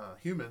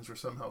humans were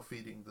somehow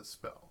feeding the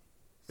spell.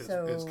 Is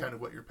So- kind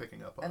of what you're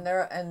picking up on.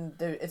 And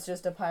it's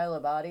just a pile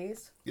of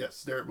bodies.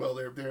 Yes, they're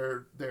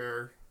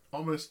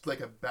almost like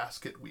a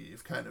basket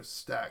weave, kind of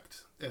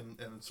stacked in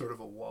sort of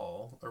a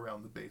wall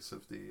around the base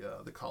of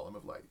the column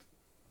of light.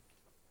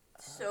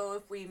 So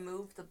if we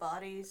move the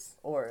bodies...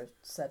 Or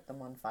set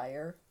them on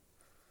fire.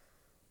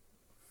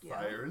 Yeah.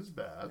 Fire is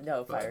bad.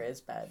 No, but- fire is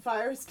bad.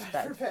 Fire is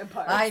bad for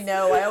vampires. I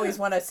know. I always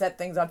want to set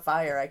things on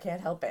fire. I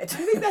can't help it. I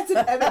think that's an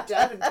Emmett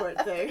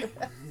Davenport thing.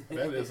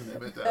 That is an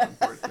Emmett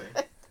Davenport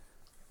thing.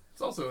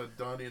 It's also a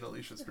Donnie and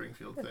Alicia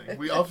Springfield thing.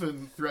 We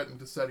often threaten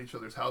to set each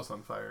other's house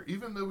on fire,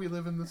 even though we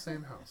live in the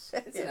same house.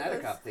 It's an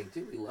Atacop thing,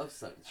 too. We love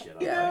setting shit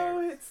on No,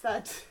 fire. it's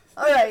that.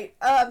 All right.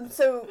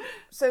 So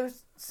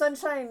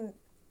Sunshine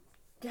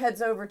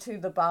heads over to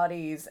the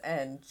bodies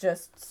and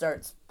just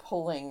starts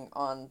pulling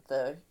on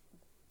the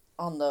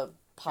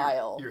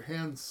pile. Your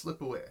hands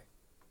slip away.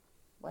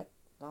 What?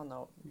 Oh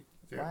no.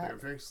 They're Wow.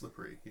 very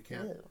slippery. You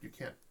can't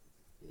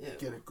Ew.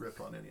 get a grip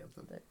on any of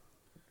them.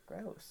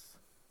 Gross.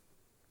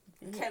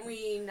 Can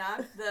we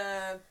knock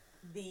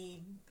the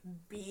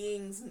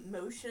being's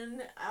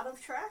motion out of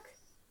track?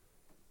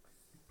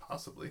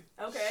 Possibly.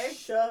 Okay.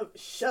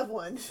 Shove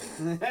one.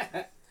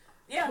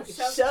 Yeah,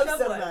 shove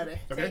somebody. one.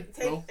 Okay,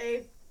 Take roll.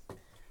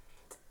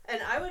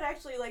 And I would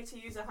actually like to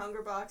use a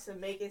hunger box and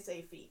make it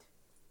a feat.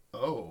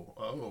 Oh,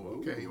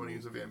 okay. You want to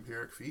use a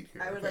vampiric feat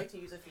here? I would okay. like to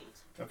use a feat.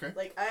 Okay.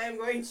 Like, I am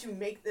going to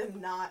make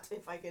them not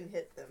if I can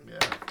hit them. Yeah.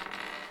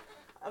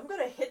 I'm going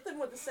to hit them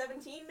with a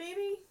 17,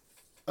 maybe?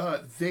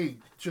 They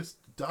just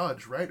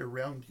dodge right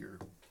around your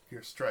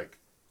strike.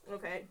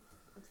 Okay.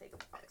 I'll take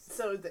it.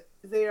 So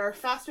they are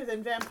faster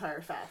than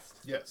vampire fast.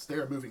 Yes, they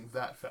are moving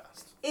that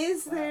fast.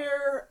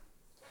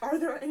 Are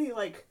there any,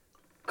 like,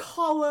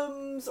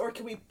 columns, or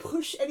can we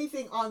push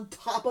anything on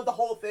top of the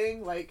whole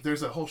thing? Like,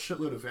 There's a whole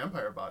shitload of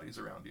vampire bodies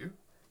around you.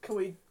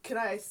 can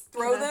I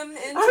Throw can I- them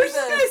into I was just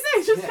the...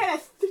 gonna say, just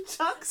kind of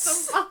chuck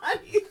some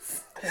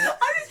bodies.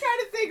 I'm just trying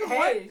to think of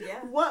Hey, yeah.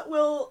 what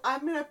will,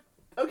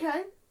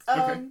 okay.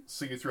 Okay,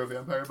 so you throw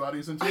vampire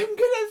bodies into I'm it.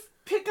 gonna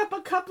pick up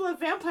a couple of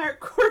vampire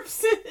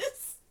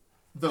corpses.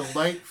 The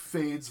light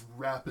fades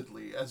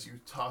rapidly as you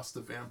toss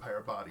the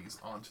vampire bodies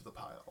onto the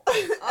pile.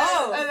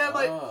 Oh! And I'm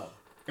like, Oh.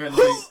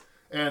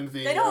 And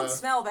the They don't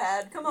smell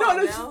bad. Come no, on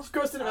no, now. just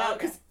grossing them out,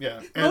 because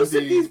yeah, and most the,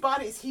 of these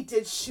bodies he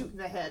did shoot in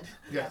the head.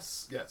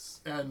 yes,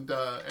 and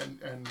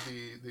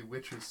the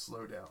witches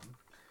slow down.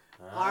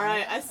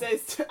 Alright,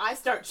 I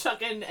start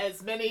chucking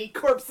as many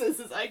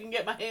corpses as I can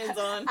get my hands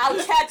on. I'll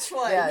catch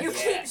one. Yes. You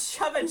Yeah. keep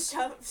shoving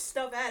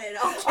stuff at it.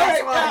 I'll catch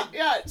Alright, one.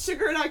 yeah,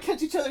 Sugar and I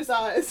catch each other's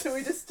eyes, so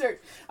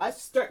I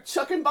start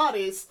chucking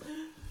bodies.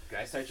 Can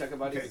I start chucking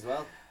bodies Okay. as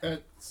well?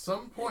 At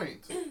some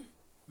point,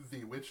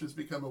 the witches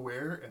become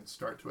aware and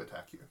start to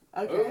attack you.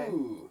 Okay.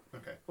 Ooh.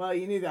 Okay. Well,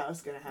 you knew that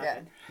was gonna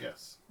happen.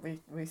 Yes.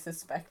 We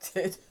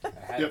suspected. I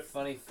had Yep. a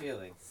funny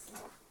feeling.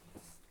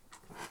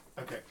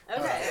 Okay.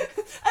 Okay.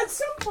 At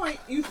some point,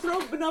 you throw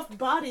enough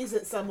bodies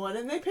at someone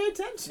and they pay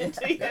attention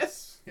to you.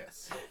 Yes.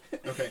 Yes.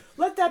 Okay.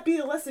 Let that be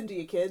a lesson to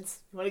you, kids.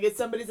 You want to get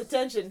somebody's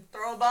attention.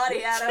 Throw a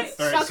body at him.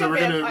 All right. Chuck So a we're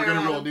vampire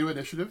gonna at roll him. new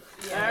initiative.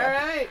 All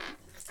right.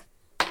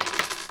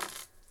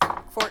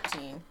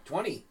 14.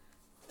 20.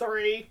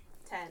 3.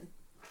 10.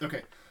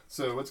 Okay.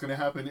 So what's gonna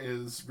happen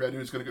is Radu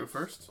is gonna go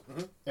first,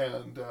 Mhm.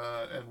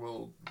 and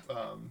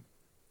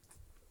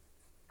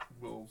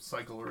we'll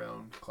cycle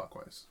around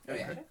clockwise. Oh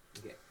yeah. Okay.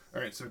 Okay.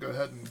 All right. So go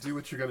ahead and do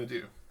what you're gonna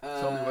do.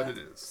 Tell me what it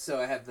is. So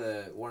I have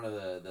one of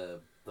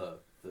the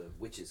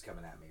witches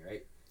coming at me,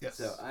 right? Yes.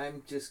 So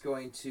I'm just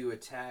going to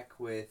attack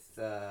with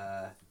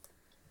let's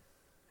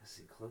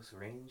see, close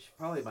range.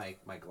 Probably my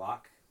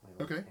Glock.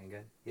 My Okay.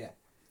 handgun. Yeah.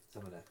 So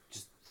I'm gonna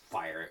just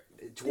fire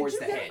it towards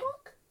Did the you get head. a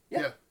Glock?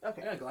 Yeah. I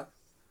Okay. got a Glock.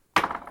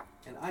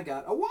 And I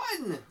got a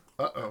 1!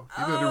 Uh-oh.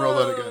 You better roll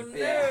that again.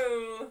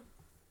 No.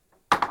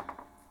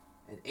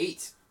 An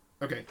 8.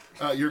 Okay.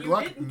 Your You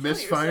Glock didn't kill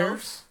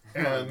misfires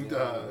and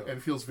No.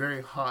 and feels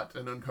very hot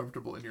and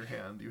uncomfortable in your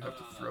hand. You have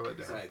to throw it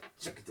So down. I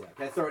chuck it down.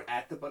 Can I throw it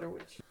at the Butter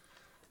Witch?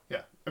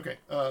 Yeah. Okay.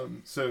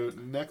 So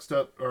next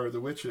up are the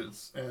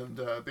witches, and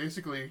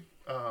basically,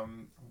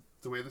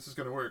 the way this is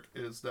going to work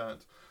is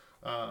that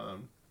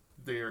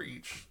they are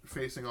each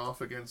facing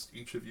off against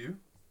each of you.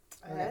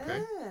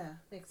 Okay. Ah,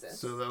 makes sense.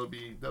 So that'll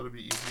be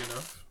easy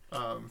enough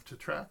to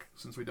track,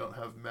 since we don't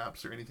have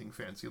maps or anything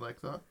fancy like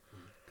that,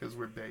 because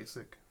we're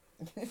basic.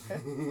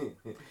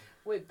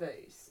 With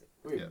base.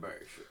 Yeah.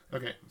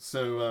 Okay.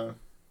 So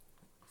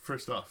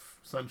first off,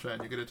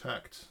 Sunshine, you get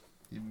attacked.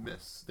 You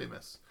miss. They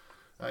miss.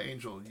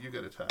 Angel, you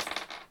get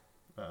attacked.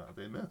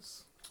 They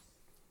miss.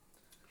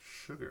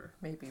 Sugar,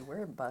 Maybe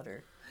we're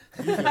butter.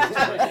 you get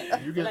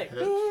attacked. You get Like,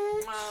 hit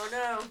Oh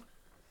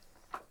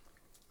no.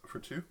 for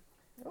 2.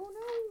 Oh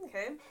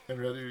Okay. And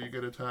Redu, you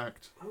get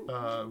attacked.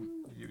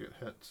 You get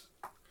hit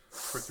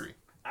for 3.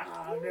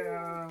 Oh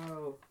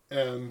no!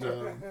 And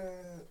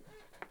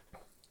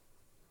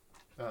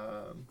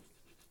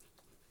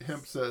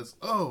Hemp says,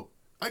 "Oh,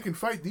 I can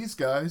fight these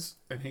guys,"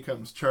 and he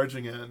comes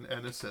charging in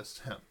and assists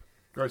Hemp,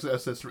 or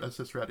assists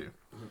Radu.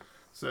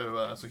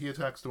 So he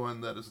attacks the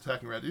one that is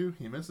attacking Radu.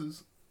 He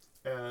misses,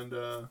 and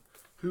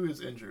who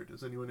is injured?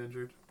 Is anyone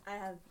injured?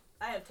 I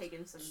have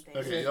taken some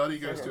damage. Okay,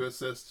 Yadi goes to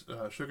assist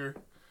Sugar,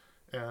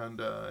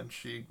 and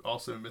she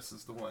also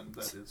misses the one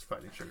that is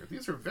fighting Sugar.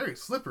 These are very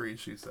slippery,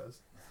 she says.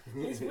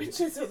 These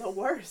witches are the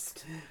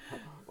worst.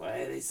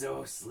 Why are they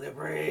so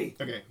slippery?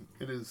 Okay,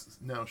 it is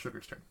now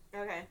Sugar's turn.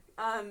 Okay.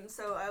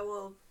 So I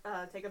will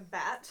take a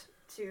bat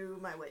to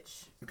my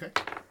witch. Okay.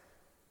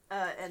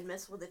 And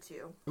miss with a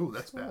 2. Ooh,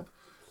 that's bad.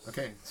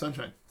 Okay,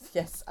 Sunshine.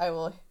 Yes, I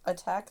will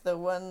attack the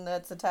one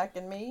that's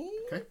attacking me.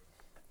 Okay.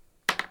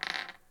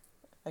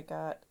 I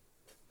got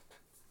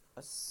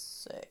a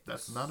 6.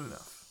 That's not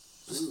enough.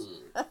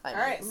 I All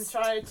right, I'm missed.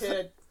 trying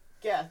to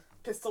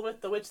pistol with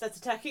the witch that's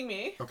attacking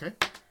me. Okay.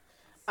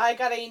 I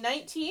got a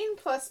 19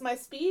 plus my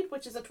speed,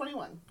 which is a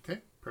 21. Okay,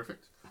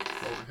 perfect.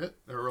 Roll the hit,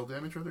 or roll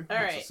damage rather. All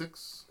That's right. a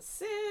 6.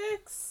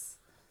 6.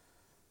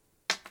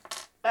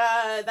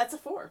 That's a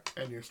 4.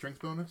 And your strength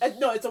bonus?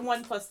 No, it's a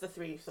 1 plus the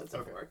 3, so it's a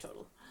Okay. 4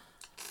 total.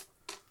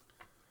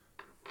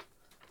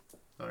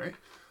 Alright.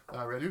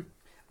 Radu.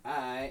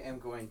 I am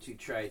going to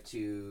try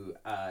to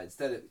I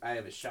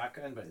have a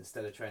shotgun, but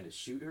instead of trying to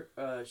shoot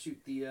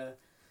the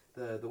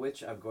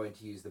witch, I'm going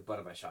to use the butt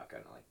of my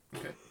shotgun,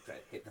 Okay, try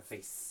to hit the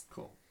face.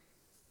 cool.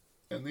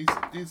 And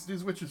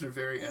these witches are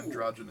very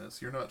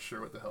androgynous. You're not sure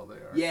what the hell they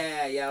are.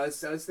 Yeah. I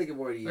was thinking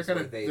more to They're use kind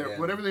what of, they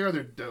whatever they are,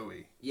 they're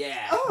doughy.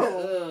 Yeah.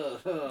 Oh.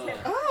 They're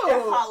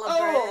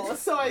hollow bread.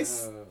 So I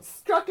Oh.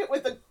 struck it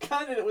with a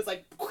gun and it was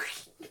like,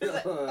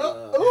 Yeah.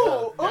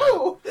 oh.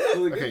 Well,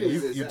 the good Okay, news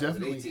you is that was an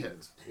definitely 18.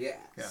 hit. Yeah,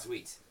 Yeah.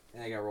 sweet.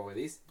 And I gotta roll with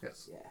these?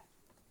 Yes. Yeah.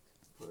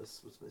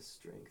 Plus, what's my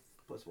strength?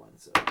 Plus 1,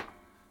 so.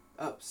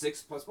 Oh,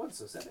 6 plus 1,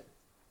 so 7.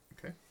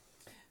 Okay.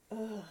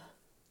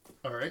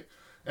 Alright.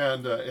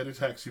 And it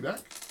attacks you back.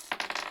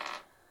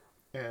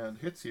 And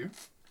hits you.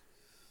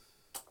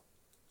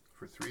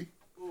 For 3.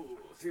 Ooh,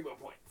 3 more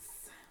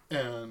points.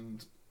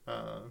 And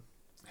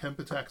Hemp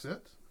attacks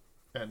it.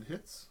 And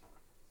hits.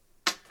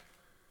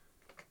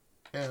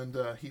 And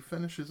he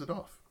finishes it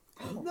off.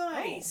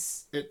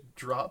 Nice. It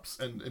drops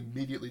and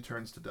immediately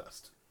turns to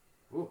dust.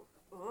 Ooh.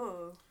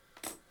 Ooh.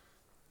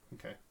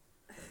 Okay.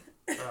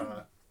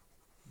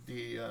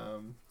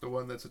 The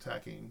one that's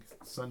attacking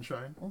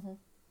Sunshine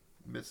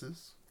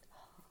misses.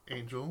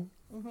 Angel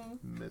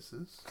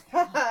misses.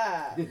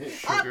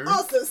 Sugar I'm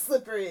also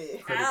slippery.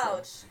 critical.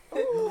 Ouch.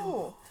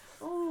 Ooh.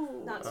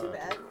 Ooh. Not too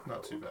bad.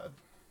 Not too bad.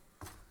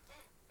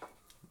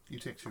 You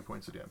take 2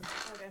 points of damage.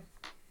 Okay.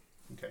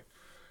 Okay.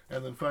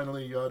 And then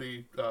finally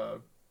Yachty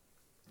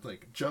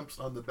jumps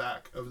on the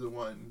back of the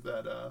one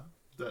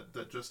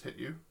that just hit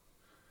you.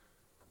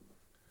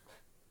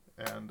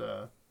 And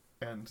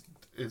and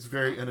is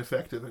very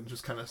ineffective and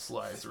just kind of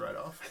slides right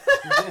off.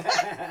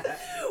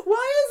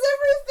 Why is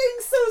everything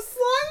so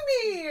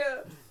slimy?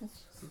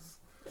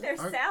 They're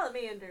Aren't-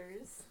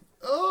 salamanders.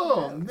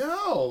 Oh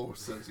no,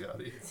 says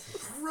Yachty.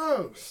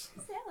 Gross.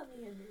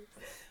 Salamanders.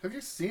 Have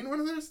you seen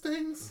one of those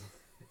things?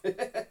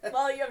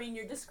 Well, I mean,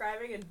 you're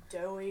describing a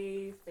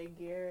doughy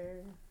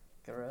figure.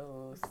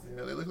 Gross.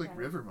 Yeah, they look like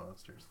river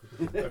monsters.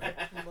 Okay.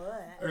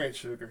 What? All right,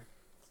 sugar.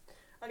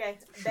 Okay,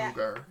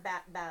 Sugar.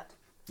 bat.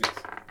 Yes.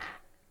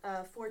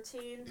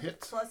 14 Hit.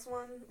 plus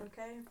 1,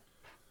 okay.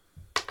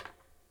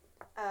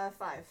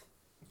 5.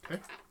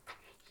 Okay.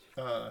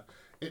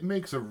 It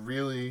makes a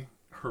really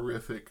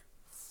horrific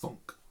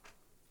thunk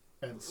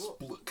and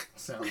splook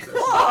sound. as you-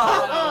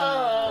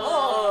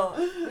 Oh!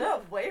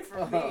 No, away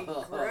from me.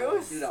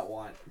 Gross. Do not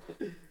want.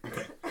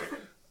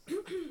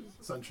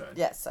 Sunshine.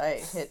 Yes,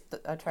 I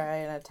try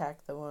and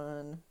attack the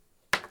one.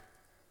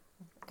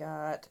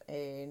 Got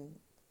a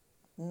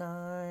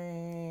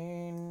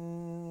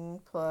 9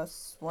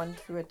 plus 1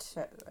 to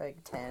attack,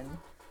 like 10.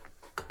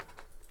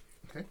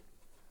 Okay.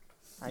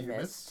 I You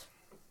missed.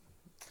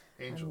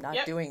 Angel. I'm not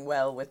Yep. doing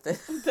well with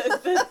this.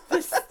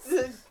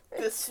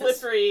 The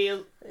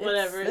slippery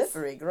whatever. It's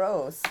slippery,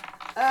 gross.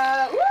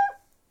 Woo!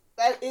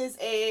 That is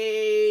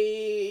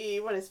a...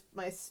 What is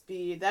my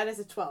speed? That is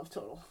a 12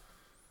 total.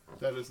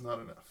 That is not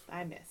enough.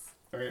 I miss.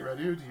 All right,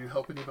 Radu, do you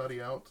help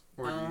anybody out,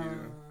 or do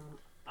you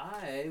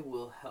I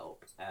will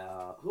help.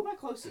 Who am I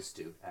closest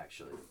to,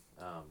 actually?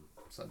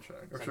 Sunshine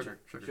or Sunshine.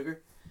 Sugar?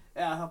 Sugar?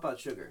 Yeah, I'll help out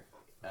Sugar.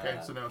 Okay,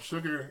 so now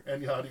Sugar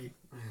and Yachty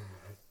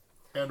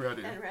and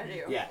Radu. And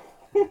Radu. Yeah.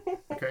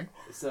 Okay,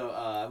 So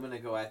I'm gonna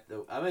go at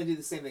the. I'm gonna do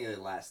the same thing I did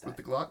last time. with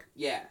the Glock.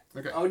 Yeah.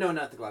 Okay. Oh no,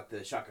 not the Glock.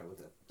 The shotgun with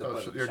the. Oh,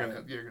 butt of the you're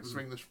shotgun. gonna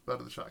swing the butt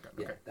of the shotgun.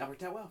 Yeah, Okay, that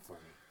worked out well for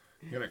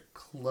me. you're gonna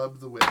club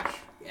the witch.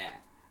 Yeah.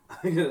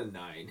 I got a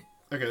 9.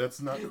 Okay,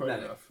 that's not quite Not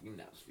enough.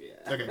 Enough.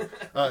 Yeah.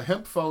 Okay,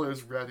 Hemp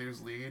follows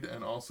Radu's lead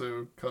and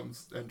also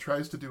comes and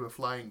tries to do a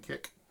flying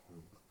kick.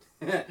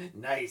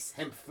 Nice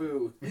hemp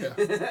foo. Yeah,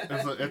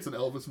 it's an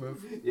Elvis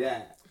move,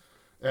 Yeah.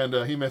 and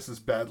he misses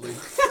badly.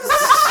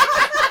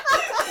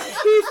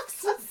 He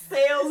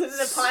sails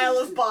into a pile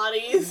of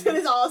bodies and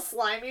is all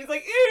slimy. He's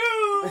like,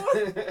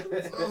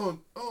 ew!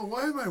 Oh,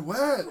 why am I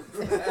wet?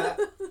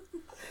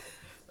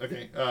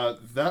 Okay,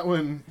 that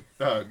one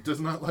does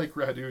not like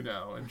Radu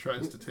now and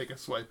tries to take a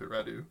swipe at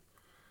Radu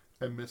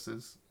and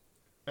misses.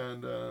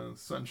 And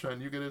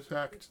Sunshine, you get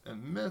attacked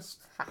and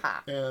missed.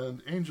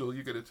 And Angel,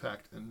 you get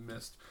attacked and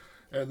missed.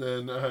 And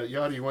then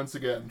Yachty once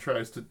again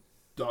tries to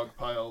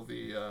dogpile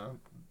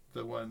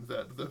the one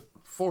that the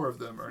 4 of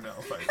them are now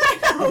fighting.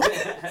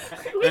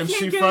 We And can't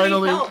she get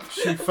any help.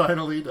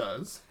 finally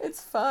does.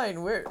 It's fine.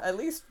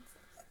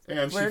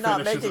 And We're she not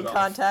finishes making it off.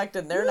 contact,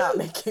 and they're not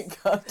making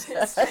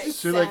contact. She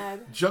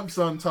Sad. jumps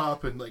on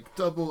top and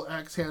double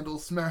axe handle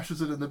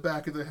smashes it in the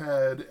back of the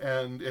head,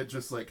 and it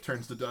just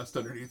turns to dust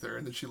underneath her,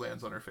 and then she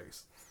lands on her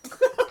face.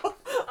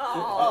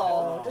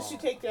 Oh, does she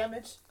take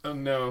damage? Oh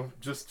no,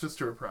 just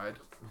to her pride.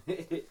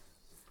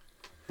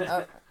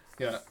 Uh,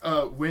 Yeah.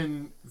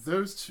 When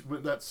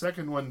that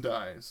second one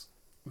dies,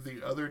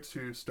 the other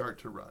 2 start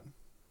to run,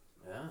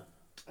 Yeah.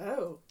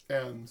 Oh.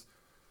 and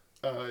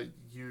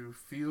you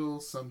feel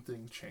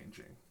something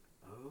changing.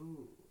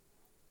 Oh.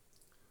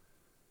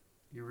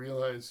 You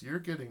realize you're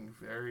getting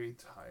very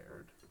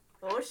tired.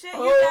 Oh shit,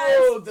 Oh,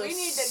 you guys! the We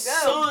need to go.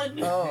 sun!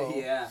 oh.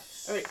 Yeah.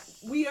 Alright,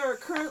 we are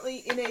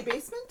currently in a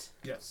basement.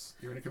 Yes,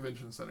 you're in a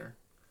convention center.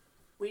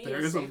 We need There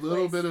a is a safe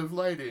little place. bit of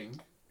lighting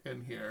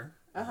in here.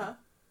 Uh-huh.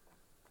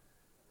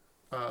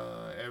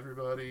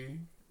 Everybody,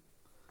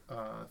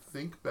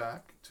 think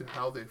back to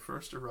how they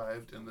first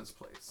arrived in this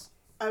place.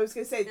 I was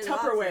gonna say In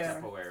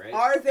Tupperware. Tupperware, right?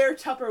 Are there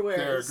Tupperwares?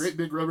 There are great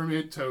big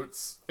Rubbermaid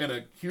totes in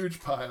a huge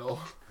pile.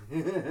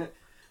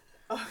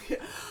 Oh, yeah.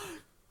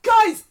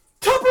 Guys,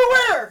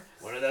 Tupperware!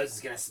 One of those is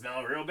gonna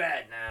smell real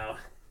bad now.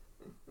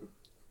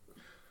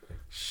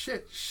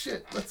 Shit,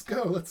 let's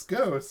go,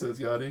 says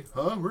Yachty.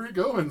 Huh, where are you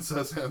going,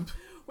 says Hemp.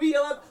 We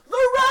yell up,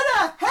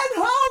 Loretta, head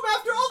home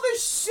after all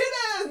this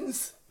shit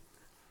ends!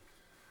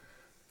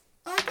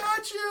 I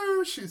got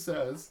you, she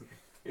says.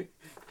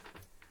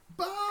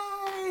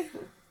 Bye!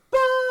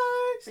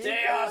 Bye!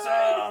 Stay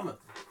awesome!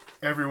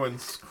 Everyone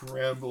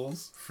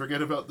scrambles.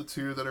 Forget about the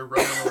 2 that are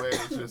running away.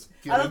 Just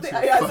get I don't into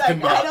think your fucking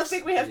box. I don't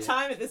think we have Yeah.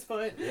 time at this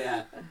point.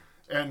 Yeah.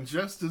 And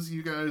just as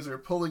you guys are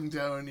pulling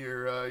down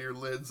your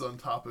lids on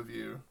top of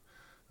you,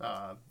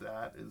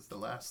 that is the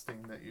last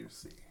thing that you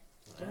see.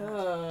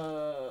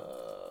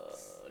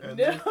 And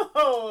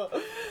No!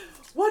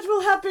 What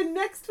will happen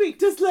next week?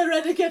 Does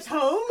Loretta get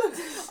home?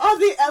 Are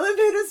the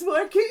elevators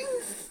working?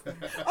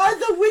 Are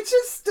the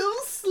witches still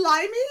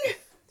slimy?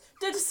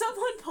 Did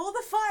someone pull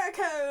the fire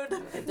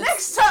code?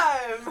 Next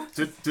time!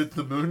 Did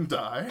the moon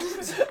die?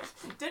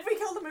 Did we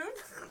kill the moon?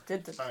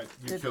 Did the,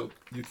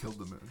 You killed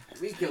the moon.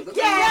 We killed them.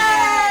 Yeah!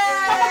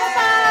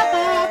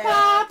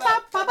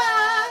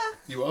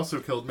 You also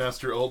killed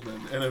Master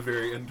Oldman in a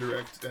very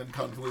indirect and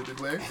convoluted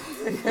way.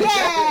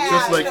 Yeah!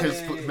 Just like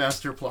his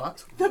master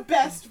plot. The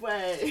best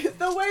way.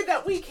 The way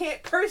that we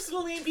can't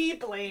personally be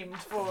blamed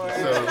for.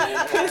 So-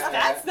 Because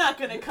that's not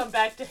going to come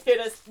back to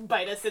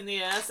bite us in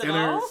the ass at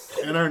all.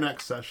 In our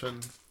next session,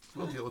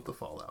 we'll deal with the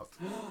fallout.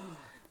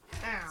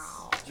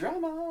 Ow.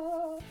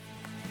 Drama.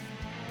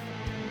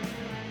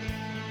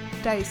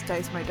 Dice,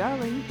 Dice, My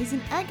Darling is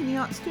an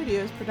Agoniot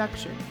Studios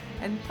production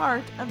and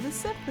part of the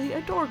Simply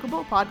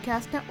Adorkable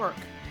podcast network.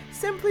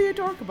 Simply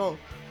Adorkable,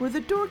 where the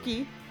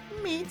dorky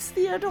meets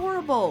the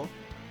adorable.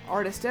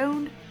 Artist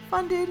owned,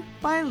 funded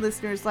by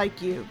listeners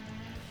like you.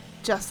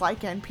 Just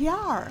like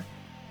NPR.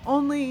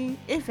 Only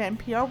if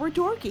NPR were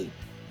dorky.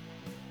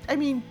 I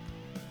mean,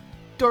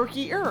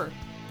 dorkier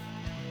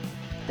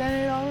than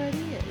it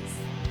already is.